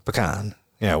 Pecan. Pecan.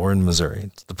 Yeah, we're in Missouri.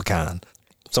 It's the pecan.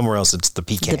 Somewhere else, it's the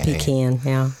pecan. The pecan,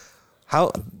 yeah.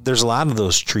 There's a lot of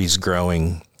those trees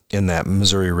growing in that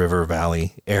Missouri River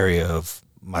Valley area of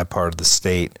my part of the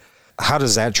state. How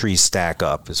does that tree stack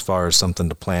up as far as something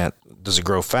to plant? Does it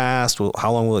grow fast?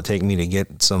 How long will it take me to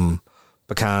get some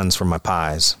pecans for my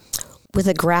pies? With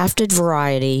a grafted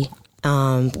variety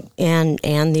and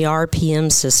the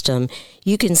RPM system,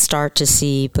 you can start to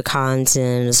see pecans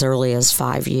in as early as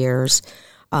 5 years.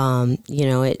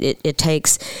 It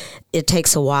takes it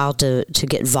takes a while to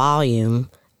get volume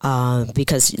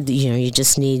because, you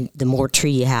just need, the more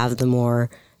tree you have, the more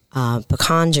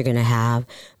pecans you're going to have.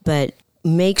 But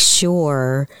make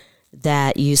sure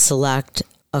that you select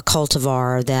a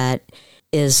cultivar that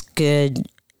is good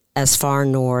as far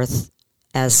north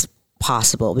as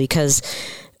possible, because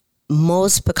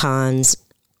most pecans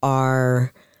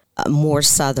are more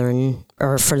southern,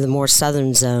 or for the more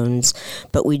southern zones,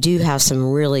 but we do have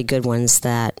some really good ones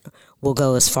that will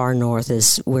go as far north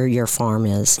as where your farm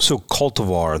is. So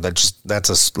cultivar,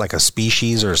 that's like a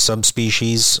species or a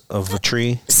subspecies of a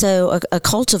tree? So a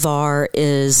cultivar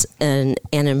is an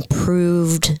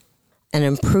improved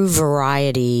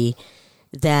variety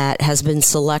that has been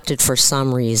selected for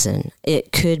some reason.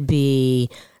 It could be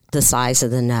the size of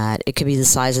the nut. It could be the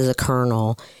size of the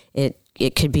kernel.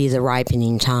 It could be the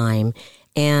ripening time.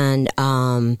 And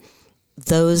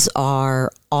those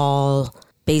are all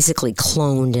basically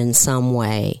cloned in some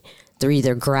way. They're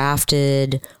either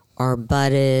grafted or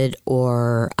budded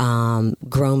or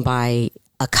grown by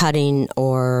a cutting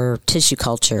or tissue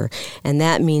culture. And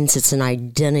that means it's an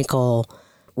identical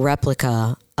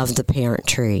replica of the parent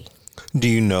tree. Do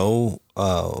you know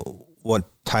what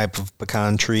type of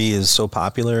pecan tree is so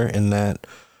popular in that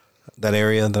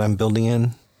area that I'm building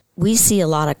in? We see a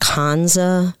lot of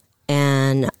Kanza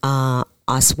and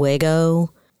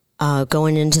Oswego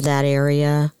going into that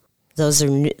area. Those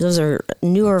are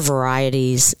newer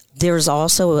varieties. There's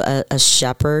also a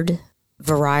Shepherd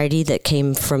variety that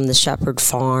came from the Shepherd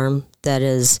farm that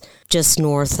is just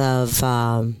north of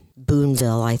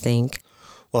Boonville, I think.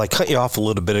 Well, I cut you off a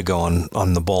little bit ago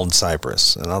on the bald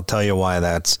cypress, and I'll tell you why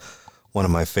that's one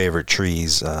of my favorite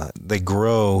trees. They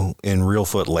grow in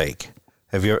Reelfoot Lake.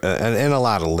 Have you and a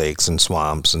lot of lakes and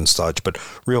swamps and such, but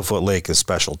Reelfoot Lake is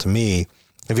special to me.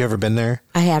 Have you ever been there?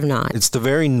 I have not. It's the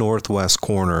very northwest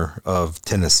corner of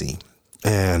Tennessee,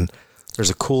 and there's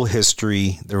a cool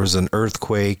history. There was an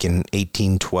earthquake in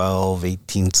 1812,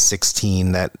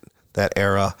 1816, that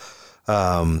era,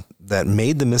 that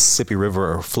made the Mississippi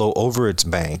River flow over its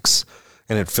banks,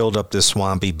 and it filled up this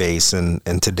swampy basin,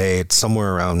 and today it's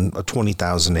somewhere around a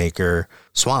 20,000 acre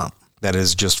swamp that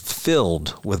is just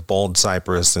filled with bald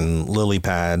cypress and lily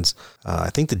pads.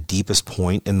 I think the deepest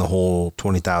point in the whole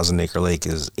 20,000 acre lake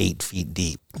is 8 feet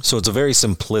deep. So it's a very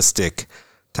simplistic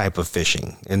type of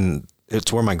fishing. And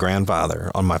it's where my grandfather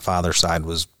on my father's side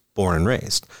was born and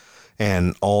raised.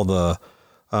 And all the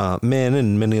men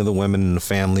and many of the women in the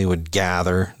family would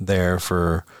gather there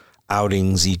for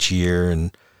outings each year.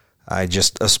 And I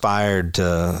just aspired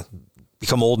to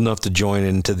become old enough to join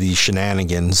into these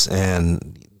shenanigans.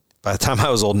 And by the time I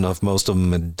was old enough, most of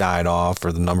them had died off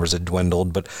or the numbers had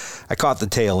dwindled, but I caught the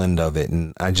tail end of it.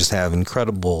 And I just have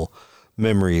incredible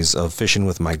memories of fishing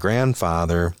with my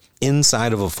grandfather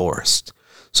inside of a forest.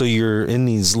 So you're in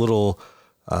these little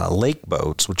lake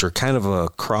boats, which are kind of a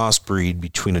crossbreed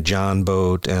between a John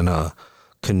boat and a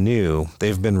canoe.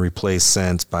 They've been replaced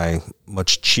since by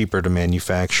much cheaper to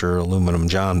manufacture aluminum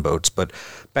John boats. But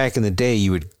back in the day,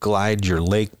 you would glide your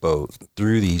lake boat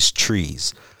through these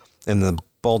trees, and the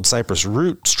bald cypress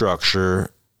root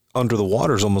structure under the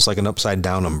water is almost like an upside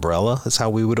down umbrella. That's how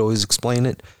we would always explain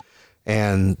it.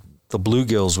 And the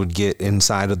bluegills would get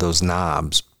inside of those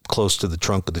knobs close to the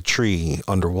trunk of the tree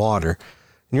underwater.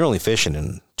 And you're only fishing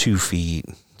in 2 feet,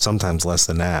 sometimes less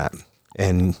than that.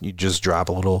 And you just drop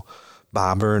a little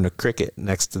bobber and a cricket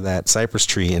next to that cypress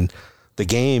tree. And the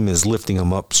game is lifting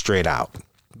them up straight out.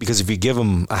 Because if you give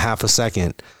them a half a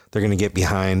second, they're going to get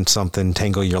behind something,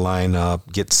 tangle your line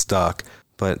up, get stuck.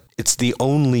 But it's the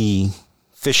only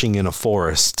fishing in a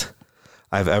forest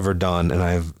I've ever done, and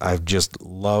I've just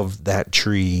loved that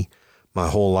tree my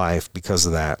whole life because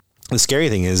of that. The scary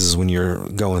thing is when you're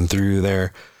going through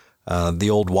there, the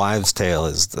old wives' tale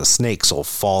is the snakes will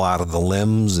fall out of the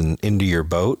limbs and into your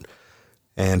boat.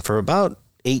 And for about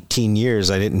 18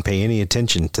 years, I didn't pay any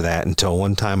attention to that until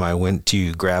one time I went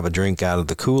to grab a drink out of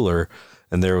the cooler,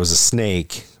 and there was a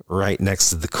snake right next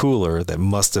to the cooler that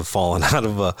must have fallen out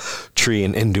of a tree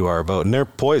and into our boat. And they're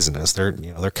poisonous. They're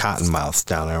cottonmouths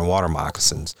down there, water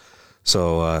moccasins.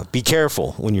 So be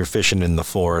careful when you're fishing in the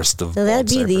forest of. So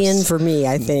that'd be the end for me,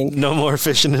 I think. No more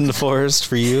fishing in the forest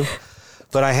for you.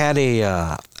 But I had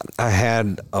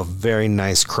a very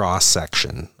nice cross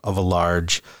section of a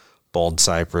large bald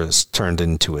cypress turned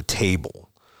into a table,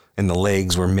 and the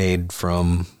legs were made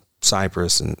from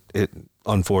cypress, and it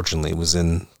unfortunately was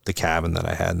in the cabin that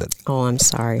I had that I'm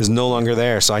sorry, is no longer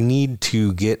there. So I need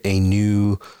to get a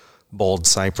new bald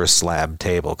cypress slab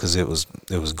table because it was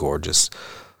gorgeous.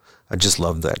 I just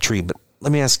loved that tree. But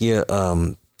let me ask you,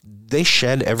 they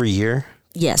shed every year?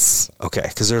 Yes. Okay,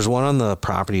 because there's one on the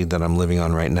property that I'm living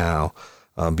on right now.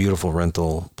 beautiful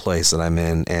rental place that I'm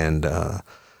in, and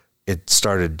it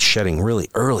started shedding really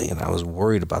early, and I was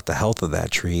worried about the health of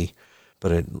that tree,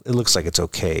 but it looks like it's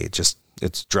okay.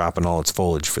 It's dropping all its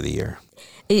foliage for the year.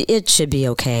 It should be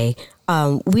okay.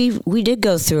 We did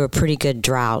go through a pretty good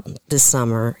drought this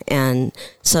summer, and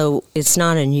so it's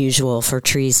not unusual for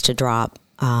trees to drop.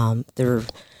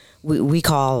 We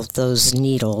call those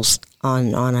needles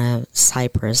on a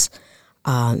cypress.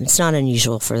 It's not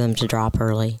unusual for them to drop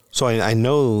early. So I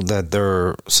know that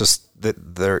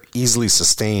they're easily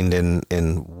sustained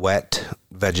in wet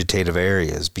vegetative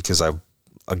areas because I've,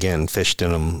 again, fished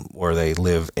in them where they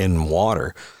live in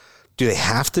water. Do they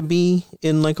have to be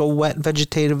in like a wet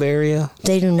vegetative area?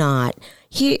 They do not.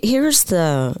 Here's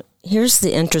the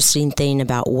interesting thing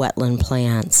about wetland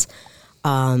plants.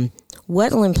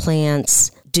 Wetland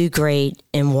plants do great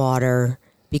in water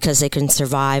because they can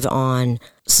survive on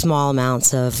small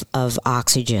amounts of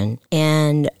oxygen.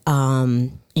 And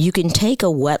you can take a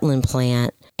wetland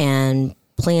plant and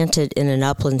plant it in an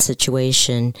upland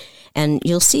situation, and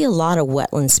you'll see a lot of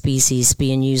wetland species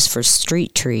being used for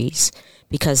street trees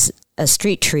because a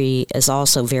street tree is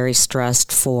also very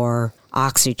stressed for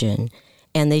oxygen,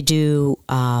 and they do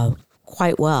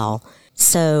quite well.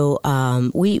 So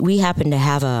we happen to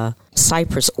have a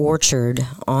cypress orchard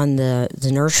on the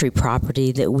nursery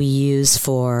property that we use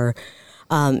for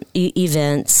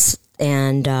events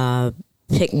and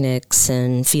picnics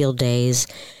and field days.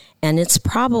 And it's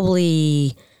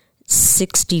probably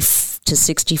 60 to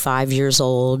 65 years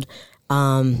old.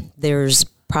 There's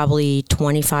probably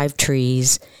 25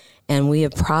 trees, and we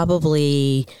have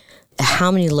probably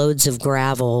how many loads of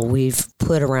gravel we've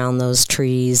put around those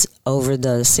trees over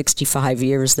the 65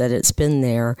 years that it's been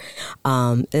there.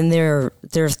 And they're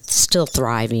still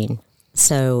thriving.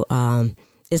 So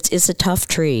it's a tough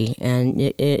tree, and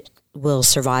it will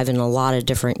survive in a lot of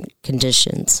different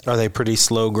conditions. Are they pretty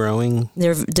slow growing?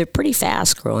 They're pretty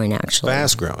fast growing, actually.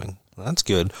 Fast growing. That's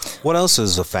good. What else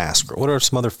is what are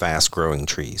some other fast growing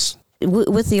trees?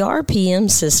 With the RPM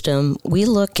system, we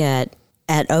look at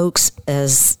oaks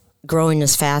as growing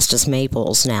as fast as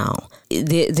maples now.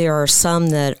 There are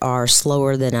some that are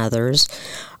slower than others,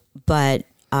 but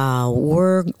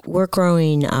we're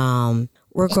growing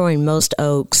most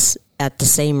oaks at the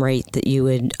same rate that you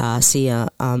would see a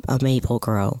maple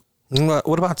grow.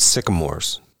 What about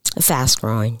sycamores? Fast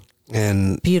growing.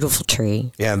 And beautiful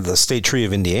tree. Yeah, the state tree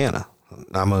of Indiana.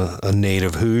 I'm a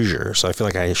native Hoosier, so I feel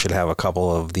like I should have a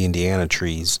couple of the Indiana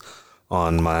trees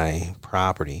on my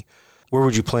property. Where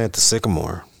would you plant the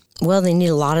sycamore? Well, they need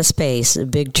a lot of space, a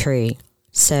big tree.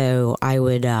 So I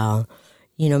would,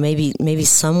 maybe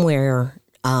somewhere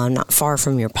not far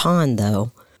from your pond,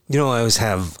 though. I always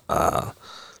have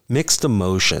mixed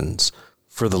emotions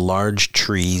for the large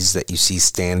trees that you see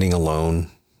standing alone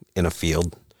in a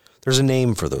field. There's a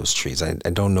name for those trees. I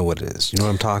don't know what it is. You know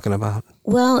what I'm talking about?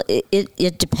 Well,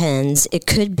 it depends. It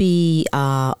could be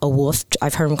a wolf.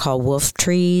 I've heard them called wolf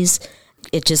trees.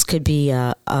 It just could be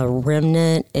a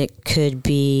remnant. It could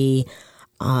be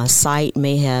a site,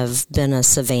 may have been a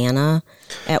savanna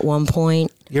at one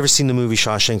point. You ever seen the movie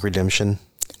Shawshank Redemption?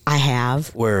 I have.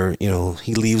 Where,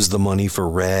 he leaves the money for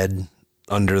Red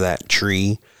under that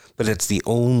tree, but it's the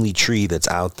only tree that's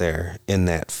out there in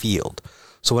that field.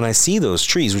 So when I see those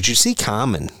trees, which you see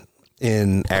common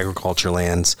in agriculture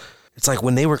lands, it's like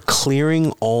when they were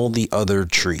clearing all the other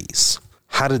trees,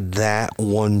 how did that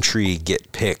one tree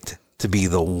get picked to be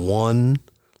the one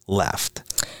left?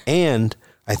 And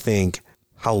I think,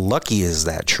 how lucky is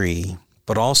that tree,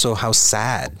 but also how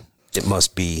sad it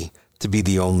must be to be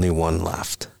the only one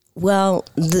left. Well,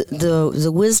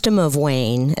 the wisdom of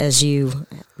Wayne, as you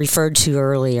referred to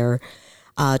earlier,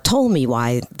 told me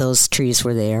why those trees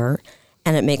were there.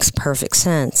 And it makes perfect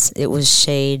sense. It was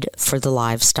shade for the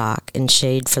livestock and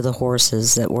shade for the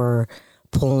horses that were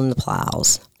pulling the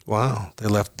plows. Wow. They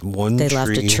left one tree. They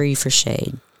left a tree for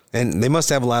shade. And they must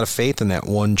have a lot of faith in that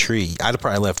one tree. I'd have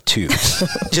probably left two,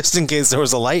 just in case there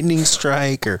was a lightning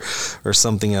strike or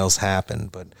something else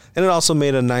happened. And it also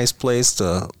made a nice place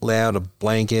to lay out a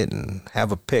blanket and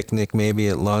have a picnic maybe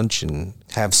at lunch and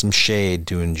have some shade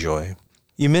to enjoy.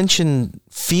 You mentioned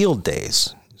field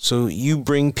days. So you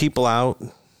bring people out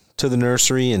to the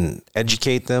nursery and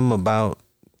educate them about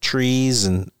trees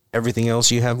and everything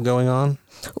else you have going on?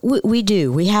 We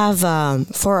do. We have,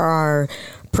 for our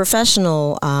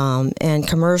professional and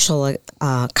commercial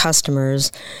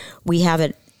customers, we have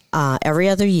it every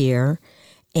other year.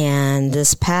 And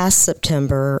this past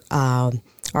September,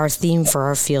 our theme for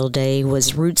our field day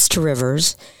was Roots to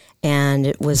Rivers, and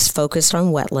it was focused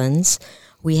on wetlands.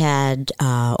 We had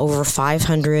over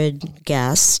 500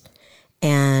 guests,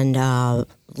 and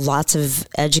lots of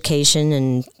education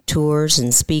and tours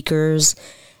and speakers,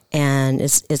 and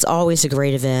it's always a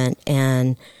great event.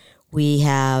 And we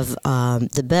have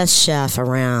the best chef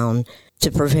around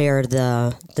to prepare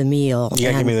the meal. You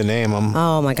gotta give me the name.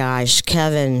 Oh my gosh,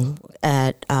 Kevin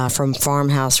from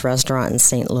Farmhouse Restaurant in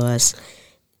St. Louis,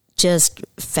 just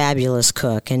fabulous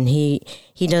cook, and he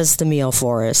does the meal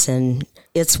for us, and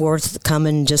it's worth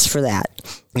coming just for that.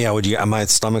 Yeah, my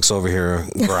stomach's over here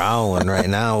growling right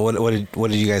now. What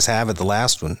did you guys have at the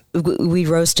last one? We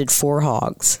roasted 4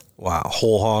 hogs. Wow,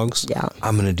 whole hogs? Yeah.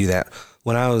 I'm gonna do that.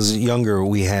 When I was younger,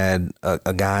 we had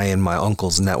a guy in my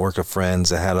uncle's network of friends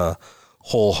that had a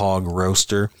whole hog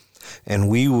roaster, and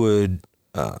we would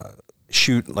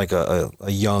shoot like a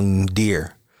young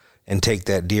deer and take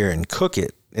that deer and cook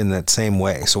it in that same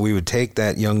way. So we would take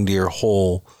that young deer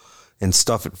whole and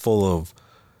stuff it full of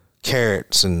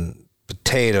carrots and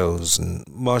potatoes and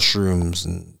mushrooms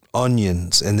and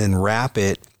onions, and then wrap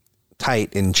it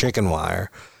tight in chicken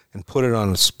wire and put it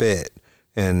on a spit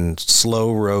and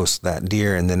slow roast that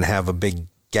deer, and then have a big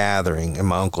gathering in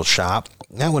my uncle's shop.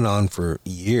 That went on for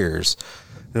years.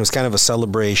 And it was kind of a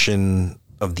celebration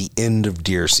of the end of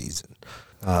deer season.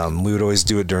 We would always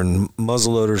do it during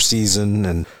muzzleloader season,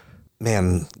 and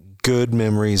man, good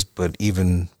memories, but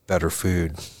even better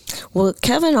food. Well,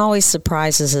 Kevin always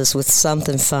surprises us with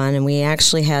something fun, and we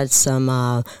actually had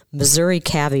some Missouri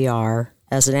caviar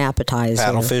as an appetizer.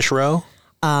 Paddlefish roe?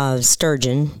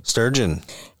 Sturgeon. Sturgeon.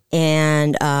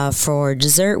 And for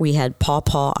dessert, we had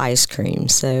pawpaw ice cream.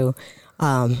 So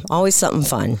always something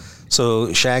fun.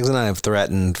 So Shags and I have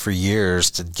threatened for years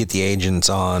to get the agents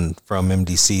on from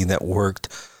MDC that worked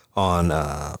on,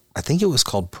 I think it was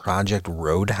called Project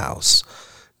Roadhouse,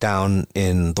 down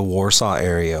in the Warsaw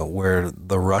area, where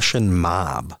the Russian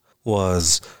mob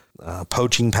was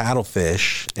poaching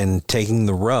paddlefish and taking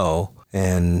the roe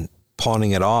and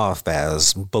pawning it off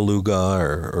as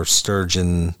beluga or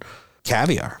sturgeon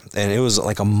caviar. And it was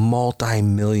like a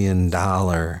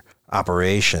multi-million-dollar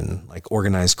operation, like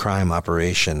organized crime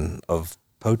operation of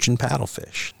poaching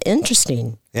paddlefish.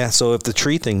 Interesting. Yeah, so if the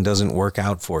tree thing doesn't work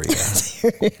out for you,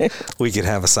 we could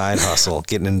have a side hustle,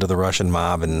 getting into the Russian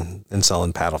mob and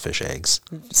selling paddlefish eggs.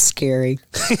 Scary.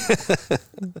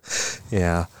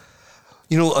 Yeah.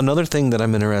 You know, another thing that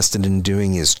I'm interested in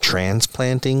doing is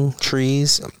transplanting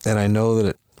trees. And I know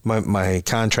that my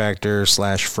contractor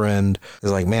 / friend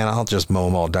is like, man, I'll just mow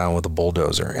them all down with a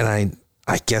bulldozer. And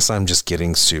I guess I'm just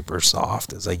getting super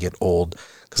soft as I get old,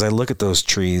 because I look at those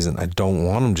trees and I don't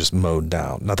want them just mowed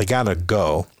down. Now, they got to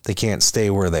go. They can't stay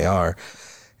where they are,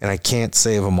 and I can't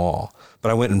save them all.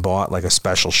 But I went and bought like a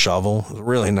special shovel,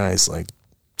 really nice, like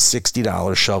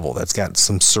 $60 shovel that's got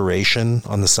some serration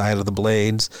on the side of the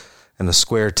blades and a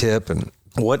square tip. And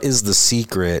what is the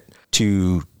secret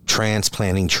to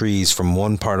transplanting trees from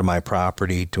one part of my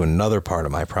property to another part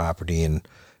of my property and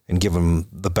give them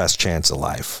the best chance of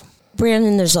life?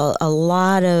 Brandon, there's a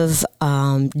lot of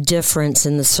difference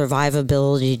in the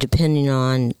survivability depending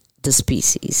on the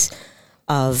species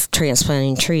of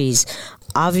transplanting trees.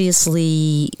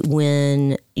 Obviously,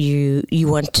 when you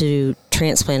want to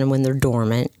transplant them when they're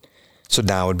dormant. So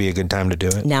now would be a good time to do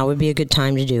it? Now would be a good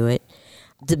time to do it.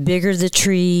 The bigger the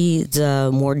tree,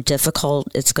 the more difficult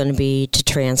it's going to be to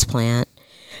transplant.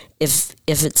 If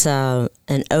it's an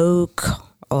oak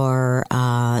or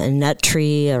a nut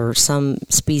tree or some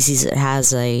species that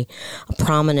has a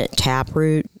prominent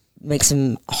taproot, makes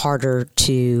them harder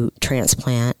to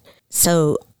transplant.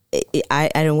 So I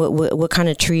don't know, what kind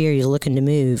of tree are you looking to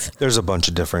move? There's a bunch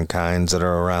of different kinds that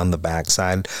are around the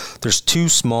backside. There's 2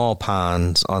 small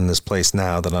ponds on this place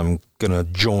now that I'm going to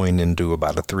join into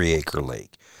about a 3-acre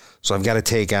lake. So I've got to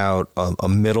take out a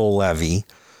middle levee,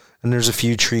 and there's a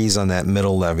few trees on that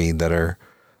middle levee that are,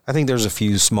 I think there's a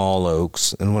few small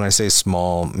oaks, and when I say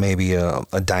small, maybe a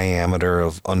diameter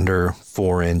of under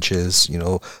 4 inches, you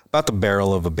know, about the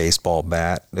barrel of a baseball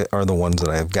bat are the ones that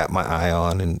I've got my eye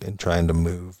on and trying to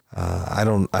move. I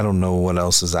don't know what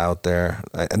else is out there.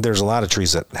 And there's a lot of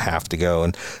trees that have to go,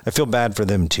 and I feel bad for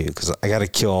them too, because I got to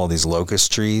kill all these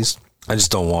locust trees. I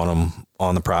just don't want them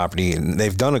on the property, and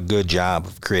they've done a good job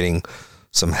of creating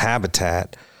some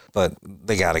habitat, but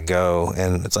they got to go.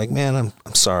 And it's like, man,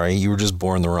 I'm sorry. You were just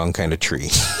born the wrong kind of tree.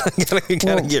 I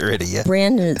gotta get rid of you.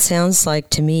 Brandon, it sounds like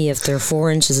to me, if they're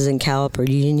 4 inches in caliper,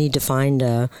 you need to find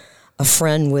a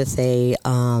friend with a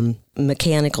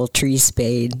mechanical tree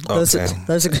spade. Those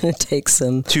are going to take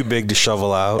some. Too big to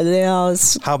shovel out. Yeah.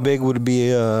 How big would it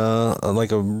be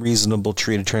like a reasonable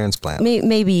tree to transplant?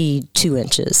 Maybe 2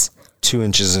 inches. 2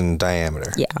 inches in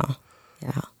diameter. Yeah.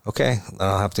 Yeah. Okay,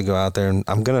 I'll have to go out there, and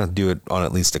I'm going to do it on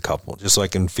at least a couple, just so I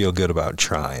can feel good about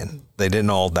trying. They didn't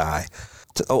all die.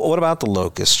 What about the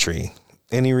locust tree?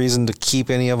 Any reason to keep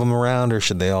any of them around, or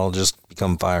should they all just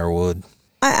become firewood?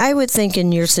 I would think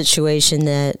in your situation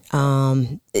that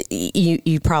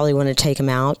you probably want to take them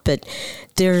out, but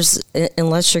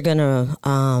unless you're going to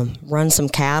run some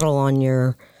cattle on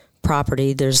your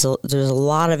property, there's a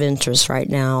lot of interest right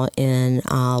now in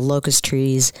locust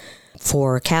trees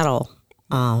for cattle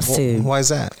food. Why is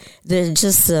that?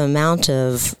 Just the amount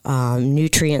of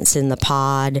nutrients in the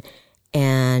pod,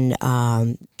 and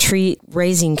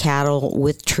raising cattle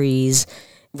with trees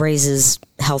raises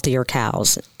healthier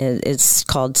cows. It's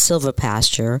called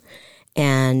silvopasture,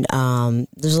 and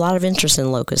there's a lot of interest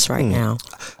in locusts right now.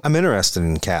 I'm interested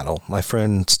in cattle. My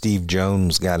friend Steve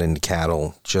Jones got into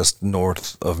cattle just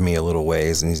north of me a little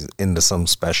ways, and he's into some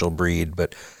special breed,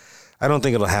 but I don't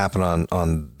think it'll happen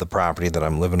on the property that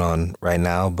I'm living on right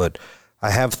now, but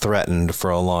I have threatened for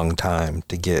a long time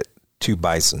to get 2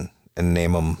 bison and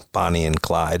name them Bonnie and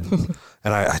Clyde.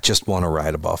 And I just want to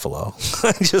ride a buffalo.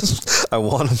 I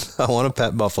want a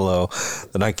pet buffalo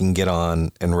that I can get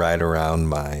on and ride around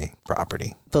my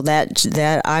property. Well,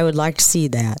 that I would like to see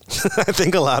that. I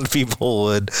think a lot of people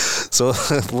would. So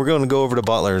we're going to go over to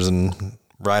Butler's and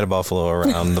ride a buffalo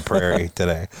around the prairie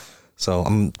today. So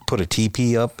I'm going to put a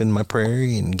teepee up in my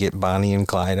prairie and get Bonnie and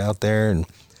Clyde out there and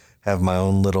have my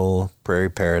own little prairie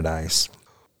paradise.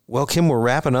 Well, Kim, we're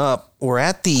wrapping up. We're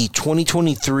at the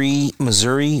 2023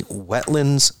 Missouri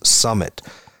Wetlands Summit.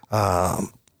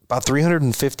 About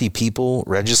 350 people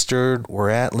registered. We're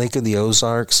at Lake of the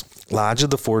Ozarks, Lodge of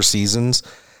the Four Seasons.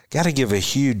 Got to give a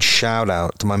huge shout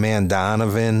out to my man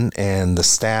Donovan and the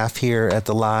staff here at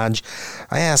the lodge.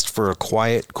 I asked for a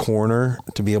quiet corner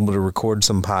to be able to record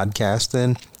some podcasts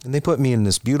in, and they put me in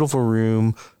this beautiful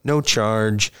room, no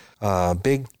charge,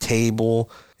 big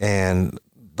table, and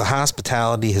the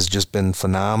hospitality has just been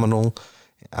phenomenal.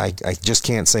 I just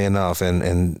can't say enough.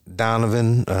 And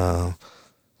Donovan,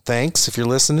 thanks if you're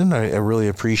listening. I really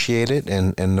appreciate it.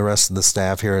 And the rest of the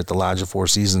staff here at the Lodge of Four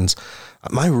Seasons.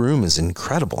 My room is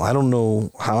incredible. I don't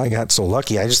know how I got so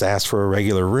lucky. I just asked for a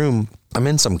regular room. I'm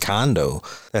in some condo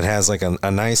that has like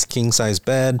a nice king-size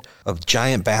bed, a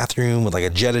giant bathroom with like a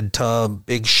jetted tub,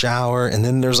 big shower, and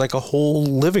then there's like a whole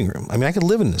living room. I mean, I could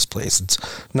live in this place. It's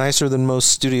nicer than most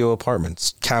studio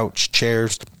apartments. Couch,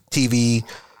 chairs, TV,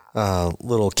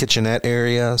 little kitchenette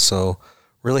area. So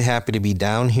really happy to be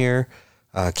down here.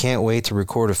 Can't wait to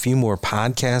record a few more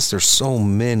podcasts. There's so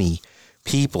many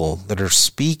people that are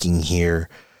speaking here.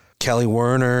 Kelly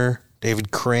Werner, David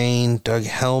Crane, Doug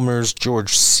Helmers,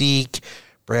 George Seek,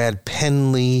 Brad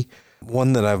Penley.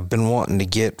 One that I've been wanting to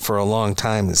get for a long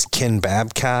time is Ken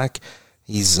Babcock.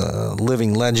 He's a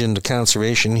living legend of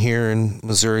conservation here in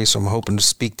Missouri, so I'm hoping to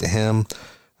speak to him.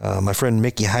 My friend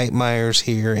Mickey Heitmeyer's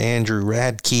here, Andrew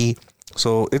Radke.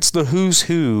 So it's the who's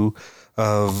who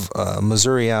of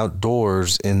Missouri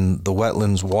outdoors in the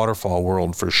wetlands waterfall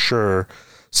world for sure.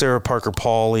 Sarah Parker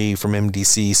Pauley from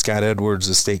MDC, Scott Edwards,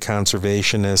 the state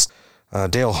conservationist,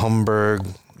 Dale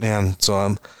Humberg, man. So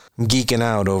I'm geeking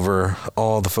out over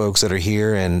all the folks that are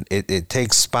here, and it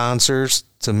takes sponsors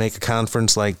to make a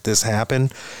conference like this happen.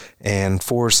 And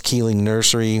Forest Keeling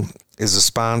Nursery is a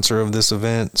sponsor of this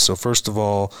event. So first of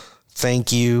all,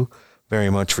 thank you very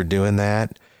much for doing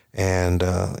that. And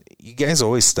you guys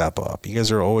always step up. You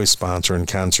guys are always sponsoring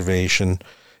conservation,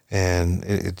 and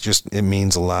it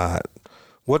means a lot.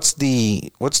 What's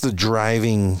the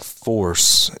driving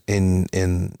force in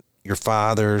your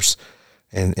father's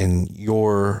and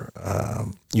your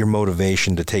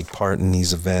motivation to take part in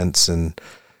these events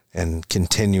and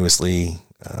continuously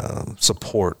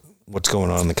support what's going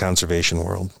on in the conservation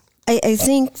world? I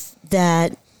think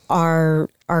that our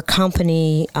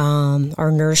company,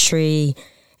 our nursery,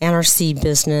 and our seed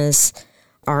business,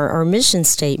 our mission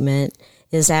statement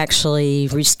is actually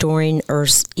restoring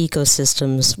Earth's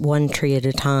ecosystems one tree at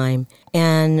a time.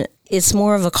 And it's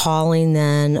more of a calling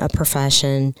than a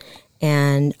profession.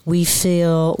 And we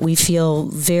feel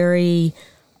very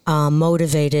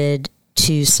motivated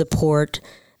to support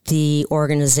the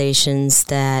organizations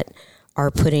that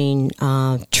are putting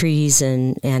trees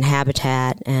and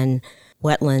habitat and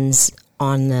wetlands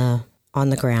on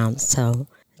the ground. So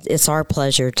it's our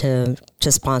pleasure to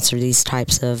sponsor these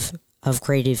types of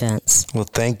great events. Well,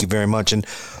 thank you very much. And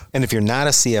if you're not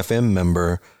a CFM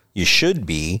member, you should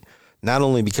be, not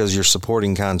only because you're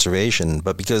supporting conservation,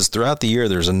 but because throughout the year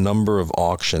there's a number of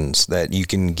auctions that you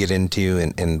can get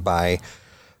into and buy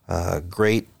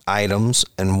great items.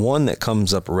 And one that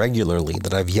comes up regularly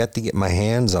that I've yet to get my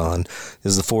hands on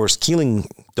is the Forest Keeling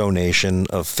donation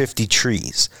of 50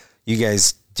 trees. You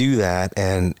guys do that,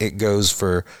 and it goes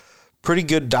for pretty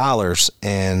good dollars.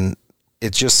 And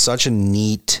it's just such a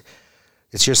neat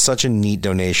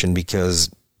donation, because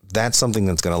that's something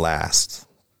that's going to last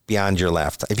beyond your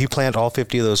lifetime. If you plant all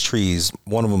 50 of those trees,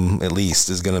 one of them at least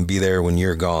is going to be there when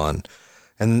you're gone.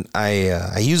 And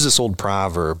I use this old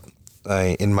proverb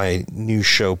in my new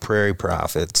show, Prairie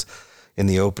Prophets, in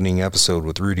the opening episode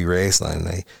with Rudy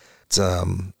Raceline. It's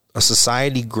a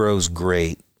society grows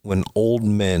great when old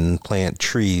men plant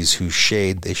trees whose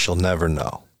shade they shall never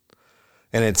know.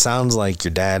 And it sounds like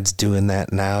your dad's doing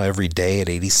that now every day at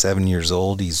 87 years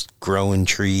old. He's growing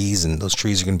trees, and those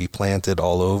trees are going to be planted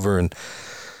all over. And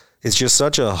it's just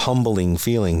such a humbling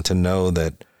feeling to know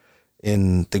that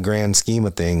in the grand scheme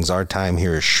of things, our time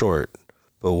here is short,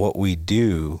 but what we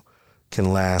do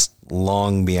can last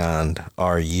long beyond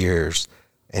our years.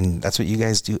 And that's what you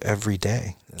guys do every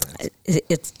day.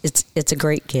 It's a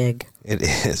great gig. It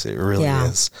is. It really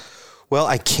is. Well,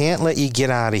 I can't let you get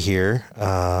out of here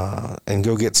and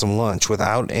go get some lunch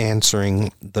without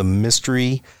answering the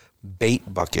mystery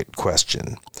bait bucket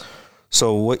question.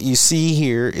 So what you see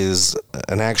here is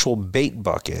an actual bait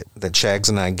bucket that Shags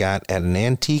and I got at an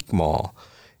antique mall,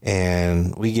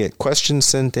 and we get questions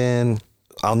sent in.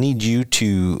 I'll need you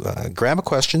to grab a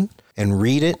question and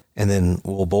read it, and then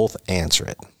we'll both answer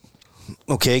it.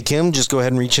 Okay, Kim, just go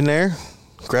ahead and reach in there,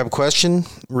 grab a question,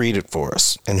 read it for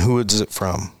us. And who is it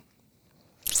from?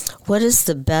 What is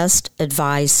the best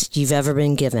advice you've ever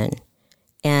been given?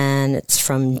 And it's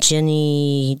from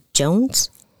Jenny Jones.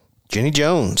 Jenny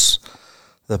Jones.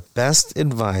 The best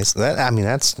advice.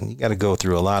 That's you got to go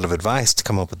through a lot of advice to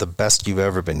come up with the best you've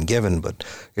ever been given, but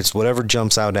it's whatever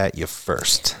jumps out at you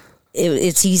first.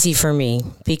 It's easy for me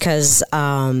because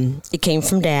it came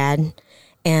from Dad,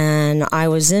 and I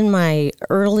was in my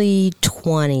early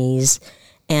 20s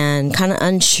and kind of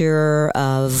unsure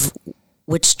of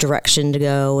which direction to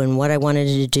go and what I wanted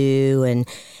to do, and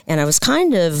I was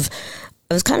kind of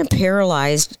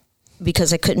paralyzed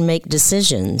because I couldn't make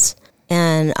decisions.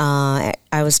 And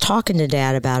I was talking to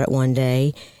Dad about it one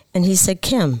day, and he said,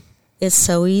 "Kim, it's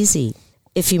so easy.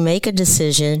 If you make a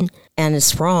decision and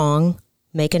it's wrong,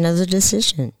 make another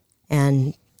decision."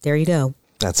 And there you go.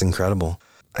 That's incredible.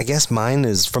 I guess mine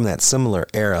is from that similar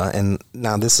era. And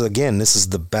now this is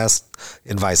the best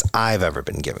advice I've ever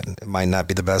been given. It might not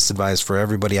be the best advice for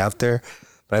everybody out there,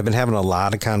 but I've been having a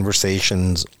lot of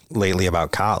conversations lately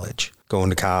about going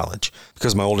to college,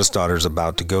 because my oldest daughter's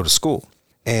about to go to school.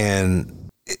 And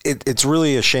it's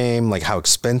really a shame, like, how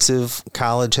expensive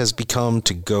college has become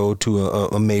to go to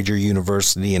a major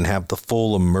university and have the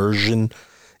full immersion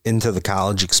into the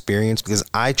college experience, because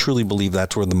I truly believe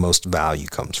that's where the most value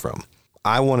comes from.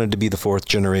 I wanted to be the fourth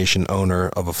generation owner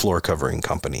of a floor covering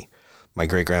company. My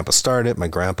great grandpa started it. My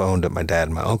grandpa owned it. My dad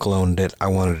and my uncle owned it. I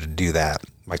wanted to do that.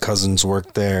 My cousins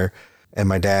worked there, and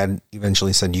my dad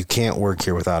eventually said, "You can't work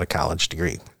here without a college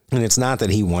degree." And it's not that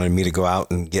he wanted me to go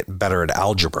out and get better at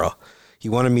algebra. He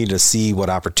wanted me to see what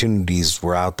opportunities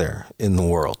were out there in the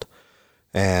world.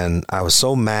 And I was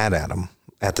so mad at him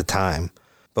at the time.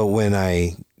 But when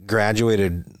I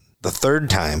graduated the third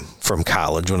time from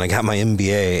college, when I got my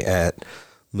MBA at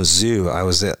Mizzou,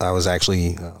 I was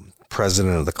actually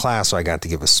president of the class, so I got to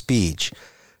give a speech,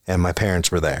 and my parents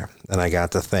were there. And I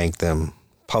got to thank them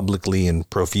publicly and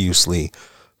profusely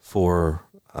for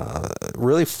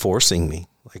really forcing me.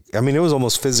 It was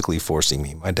almost physically forcing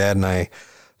me. My dad and I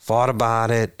fought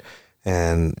about it,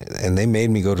 and they made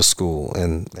me go to school.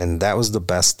 And that was the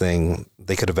best thing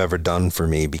they could have ever done for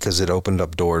me, because it opened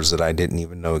up doors that I didn't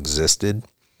even know existed.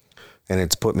 And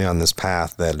it's put me on this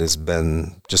path that has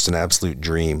been just an absolute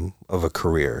dream of a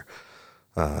career.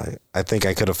 I think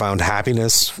I could have found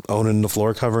happiness owning the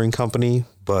floor covering company,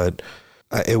 but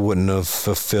it wouldn't have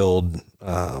fulfilled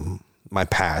my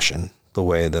passion the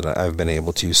way that I've been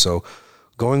able to. So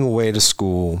going away to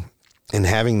school and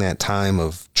having that time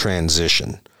of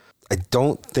transition, I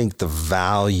don't think the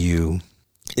value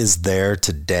is there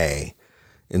today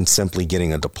in simply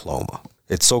getting a diploma.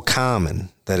 It's so common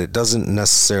that it doesn't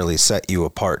necessarily set you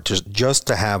apart just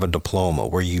to have a diploma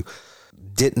where you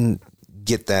didn't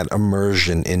get that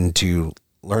immersion into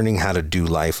learning how to do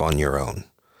life on your own.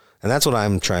 And that's what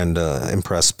I'm trying to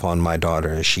impress upon my daughter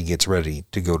as she gets ready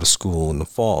to go to school in the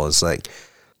fall. It's like,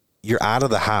 you're out of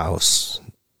the house,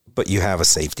 but you have a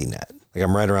safety net. Like,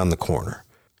 I'm right around the corner,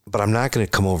 but I'm not going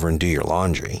to come over and do your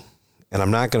laundry, and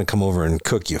I'm not going to come over and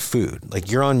cook you food. Like,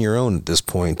 you're on your own at this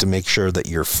point to make sure that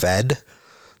you're fed,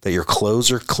 that your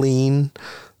clothes are clean,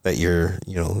 that you're,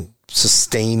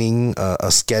 sustaining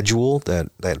a schedule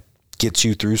that gets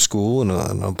you through school in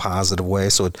a positive way.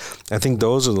 So I think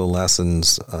those are the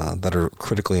lessons that are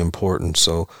critically important.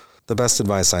 So the best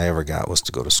advice I ever got was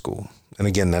to go to school. And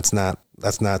again, that's not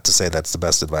to say that's the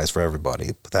best advice for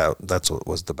everybody, but that's what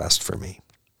was the best for me.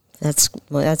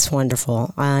 That's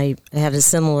wonderful. I had a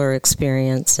similar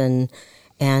experience, and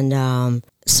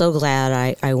so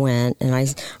glad I went. And I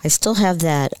still have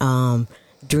that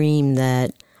dream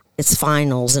that it's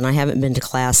finals and I haven't been to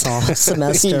class all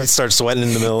semester. You start sweating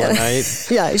in the middle of the night.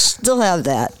 Yeah, I still have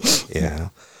that. Yeah.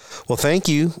 Well, thank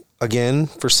you again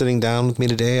for sitting down with me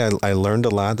today. I learned a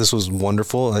lot. This was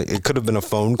wonderful. It could have been a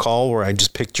phone call where I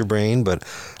just picked your brain, but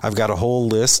I've got a whole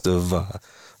list of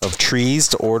trees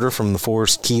to order from the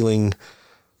Forest Keeling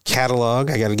catalog.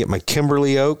 I got to get my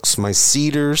Kimberly oaks, my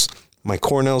cedars, my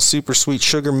Cornell super sweet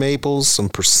sugar maples, some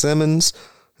persimmons,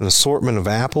 an assortment of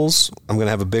apples. I'm going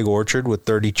to have a big orchard with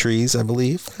 30 trees, I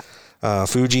believe.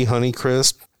 Fuji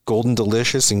Honeycrisp, Golden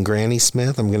Delicious, and Granny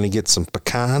Smith. I'm going to get some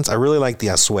pecans. I really like the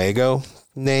Oswego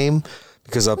name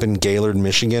because up in Gaylord,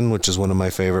 Michigan, which is one of my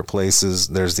favorite places,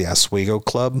 there's the Oswego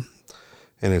Club,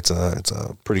 and it's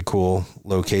a pretty cool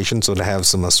location. So to have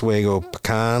some Oswego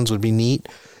pecans would be neat,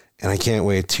 and I can't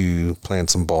wait to plant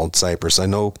some bald cypress. I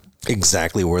know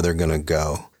exactly where they're going to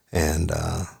go, and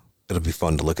it'll be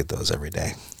fun to look at those every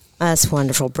day. That's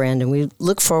wonderful, Brandon. We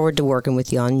look forward to working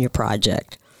with you on your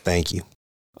project. Thank you.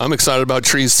 I'm excited about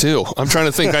trees too. I'm trying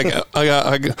to think. I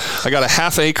got a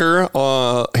half acre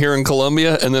here in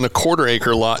Columbia, and then a quarter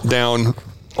acre lot down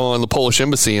on the Polish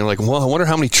Embassy. And I wonder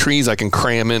how many trees I can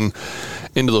cram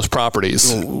into those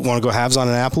properties. Want to go halves on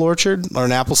an apple orchard or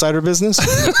an apple cider business?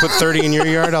 Put 30 in your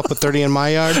yard. I'll put 30 in my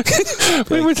yard.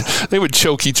 They would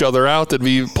choke each other out. They'd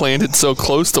be planted so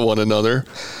close to one another.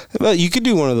 Well, you could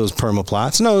do one of those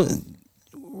permaplots. No,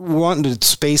 wanting to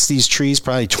space these trees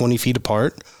probably 20 feet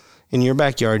apart. In your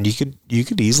backyard, you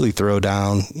could easily throw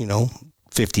down,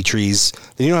 50 trees.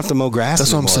 Then you don't have to mow grass.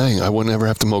 That's anymore. what I'm saying. I would never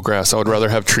have to mow grass. I would rather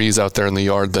have trees out there in the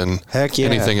yard than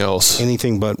anything else.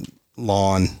 Anything but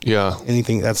lawn. Yeah.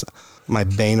 Anything. That's my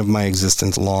bane of my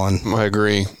existence, lawn. I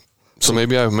agree. So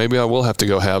maybe I will have to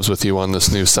go halves with you on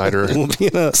this new cider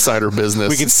business.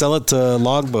 We could sell it to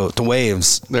Logboat, to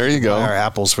Waves. There you go. Buy our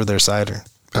apples for their cider.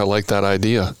 I like that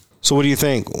idea. So what do you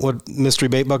think? What mystery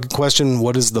bait bucket question?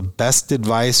 What is the best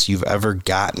advice you've ever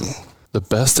gotten? The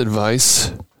best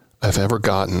advice I've ever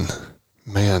gotten,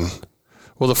 man.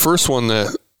 Well, the first one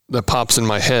that pops in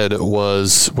my head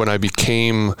was when I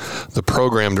became the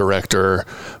program director.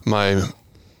 My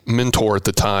mentor at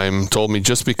the time told me,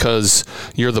 just because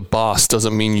you're the boss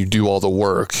doesn't mean you do all the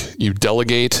work. You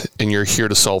delegate, and you're here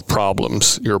to solve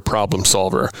problems. You're a problem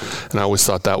solver. And I always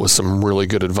thought that was some really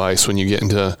good advice when you get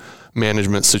into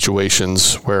management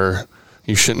situations where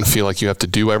you shouldn't feel like you have to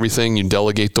do everything. You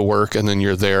delegate the work, and then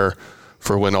you're there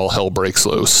for when all hell breaks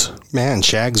loose. Man,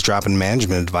 Shag's dropping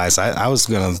management advice. I was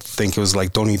going to think it was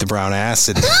like, don't eat the brown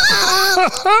acid.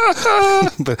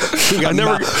 But we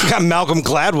got Malcolm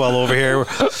Gladwell over here.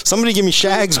 Somebody give me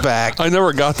Shag's back. I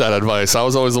never got that advice. I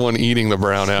was always the one eating the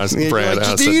brown acid.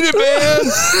 Just eat it,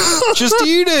 man. Just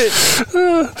eat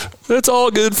it. It's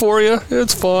all good for you.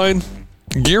 It's fine.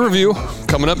 Gear review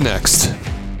coming up next.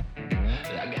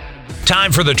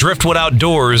 Time for the Driftwood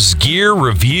Outdoors Gear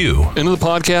Review. Into the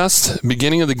podcast,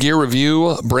 beginning of the gear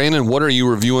review. Brandon, what are you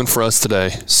reviewing for us today?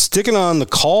 Sticking on the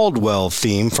Caldwell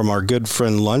theme from our good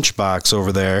friend Lunchbox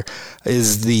over there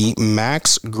is the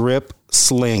Max Grip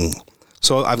Sling.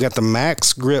 So I've got the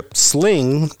Max Grip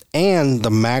Sling and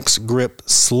the Max Grip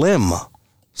Slim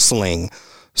Sling.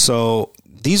 So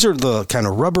these are the kind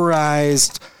of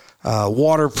rubberized,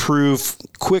 waterproof,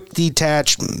 quick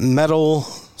detached metal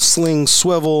sling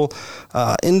swivel,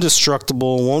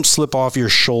 indestructible, won't slip off your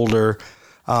shoulder.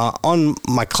 On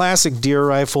my classic deer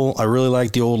rifle, I really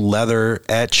like the old leather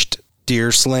etched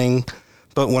deer sling,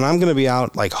 but when I'm going to be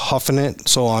out like huffing it,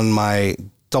 so on my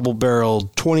double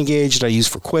barreled 20 gauge that I use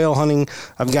for quail hunting,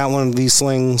 I've got one of these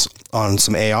slings. On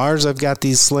some ARs, I've got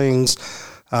these slings.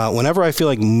 Whenever I feel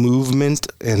like movement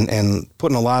and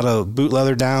putting a lot of boot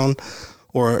leather down,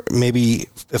 or maybe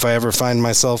if I ever find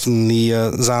myself in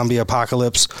the zombie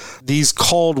apocalypse, these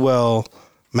Caldwell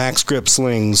Max Grip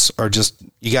slings are just,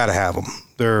 you got to have them.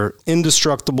 They're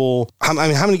indestructible. How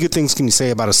many good things can you say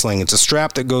about a sling? It's a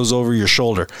strap that goes over your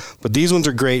shoulder. But these ones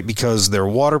are great because they're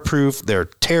waterproof, they're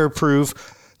tear-proof,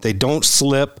 they don't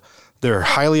slip, they're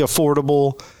highly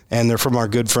affordable, and they're from our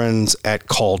good friends at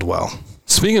Caldwell.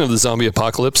 Speaking of the zombie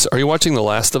apocalypse, are you watching The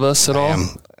Last of Us at all?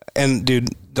 And dude,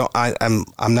 I'm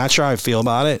not sure how I feel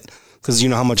about it because you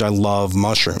know how much I love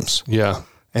mushrooms. Yeah.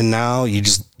 And now you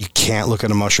can't look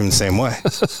at a mushroom the same way.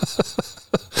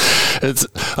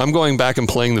 I'm going back and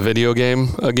playing the video game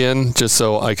again just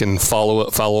so I can follow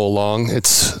along.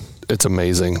 It's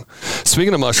amazing.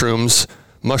 Speaking of mushrooms,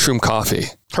 mushroom coffee.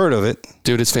 Heard of it.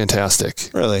 Dude, it's fantastic.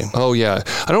 Really? Oh, yeah.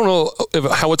 I don't know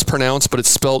how it's pronounced, but it's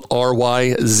spelled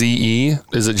R-Y-Z-E.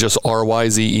 Is it just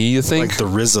R-Y-Z-E, you think? Like the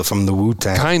RZA from the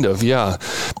Wu-Tang. Kind of, yeah.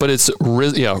 But it's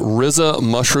RZA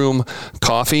mushroom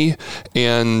coffee.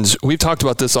 And we've talked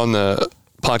about this on the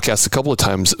podcast a couple of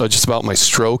times, just about my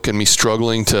stroke and me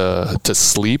struggling to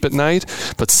sleep at night.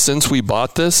 But since we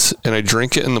bought this and I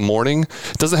drink it in the morning,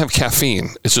 it doesn't have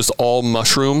caffeine. It's just all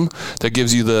mushroom that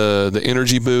gives you the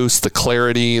energy boost, the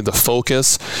clarity, the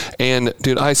focus. And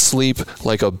dude, I sleep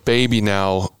like a baby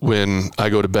now when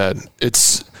I go to bed.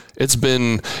 It's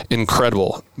been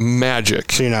incredible.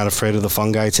 Magic. So you're not afraid of the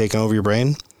fungi taking over your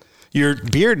brain? Your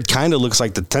beard kind of looks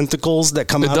like the tentacles that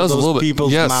come out of those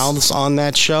people's mouths on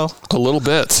that show. A little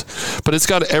bit. But it's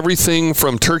got everything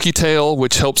from turkey tail,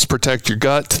 which helps protect your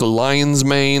gut, to the lion's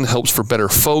mane, helps for better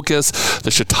focus, the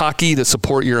shiitake to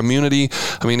support your immunity.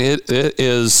 I mean, it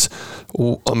is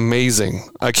amazing.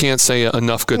 I can't say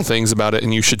enough good things about it,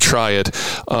 and you should try it.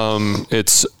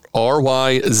 It's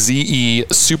RYZE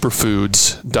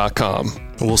superfoods.com.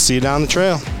 We'll see you down the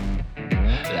trail.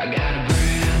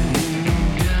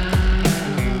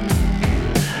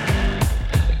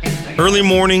 Early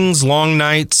mornings, long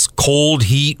nights, cold,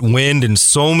 heat, wind, and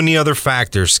so many other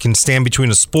factors can stand between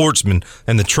a sportsman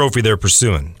and the trophy they're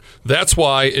pursuing. That's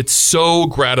why it's so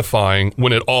gratifying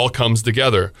when it all comes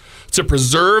together. To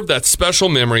preserve that special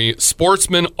memory,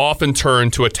 sportsmen often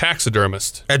turn to a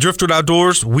taxidermist. At Driftwood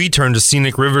Outdoors, we turn to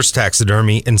Scenic Rivers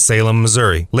Taxidermy in Salem,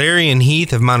 Missouri. Larry and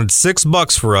Heath have mounted 6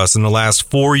 bucks for us in the last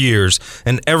 4 years,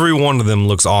 and every one of them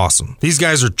looks awesome. These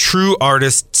guys are true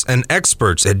artists and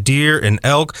experts at deer and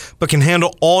elk, but can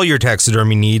handle all your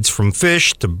taxidermy needs from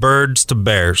fish to birds to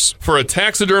bears. For a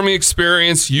taxidermy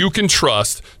experience you can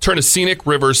trust, turn to Scenic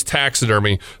Rivers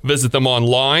Taxidermy. Visit them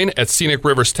online at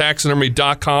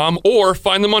scenicriverstaxidermy.com or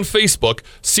find them on Facebook,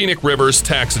 Scenic Rivers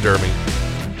Taxidermy.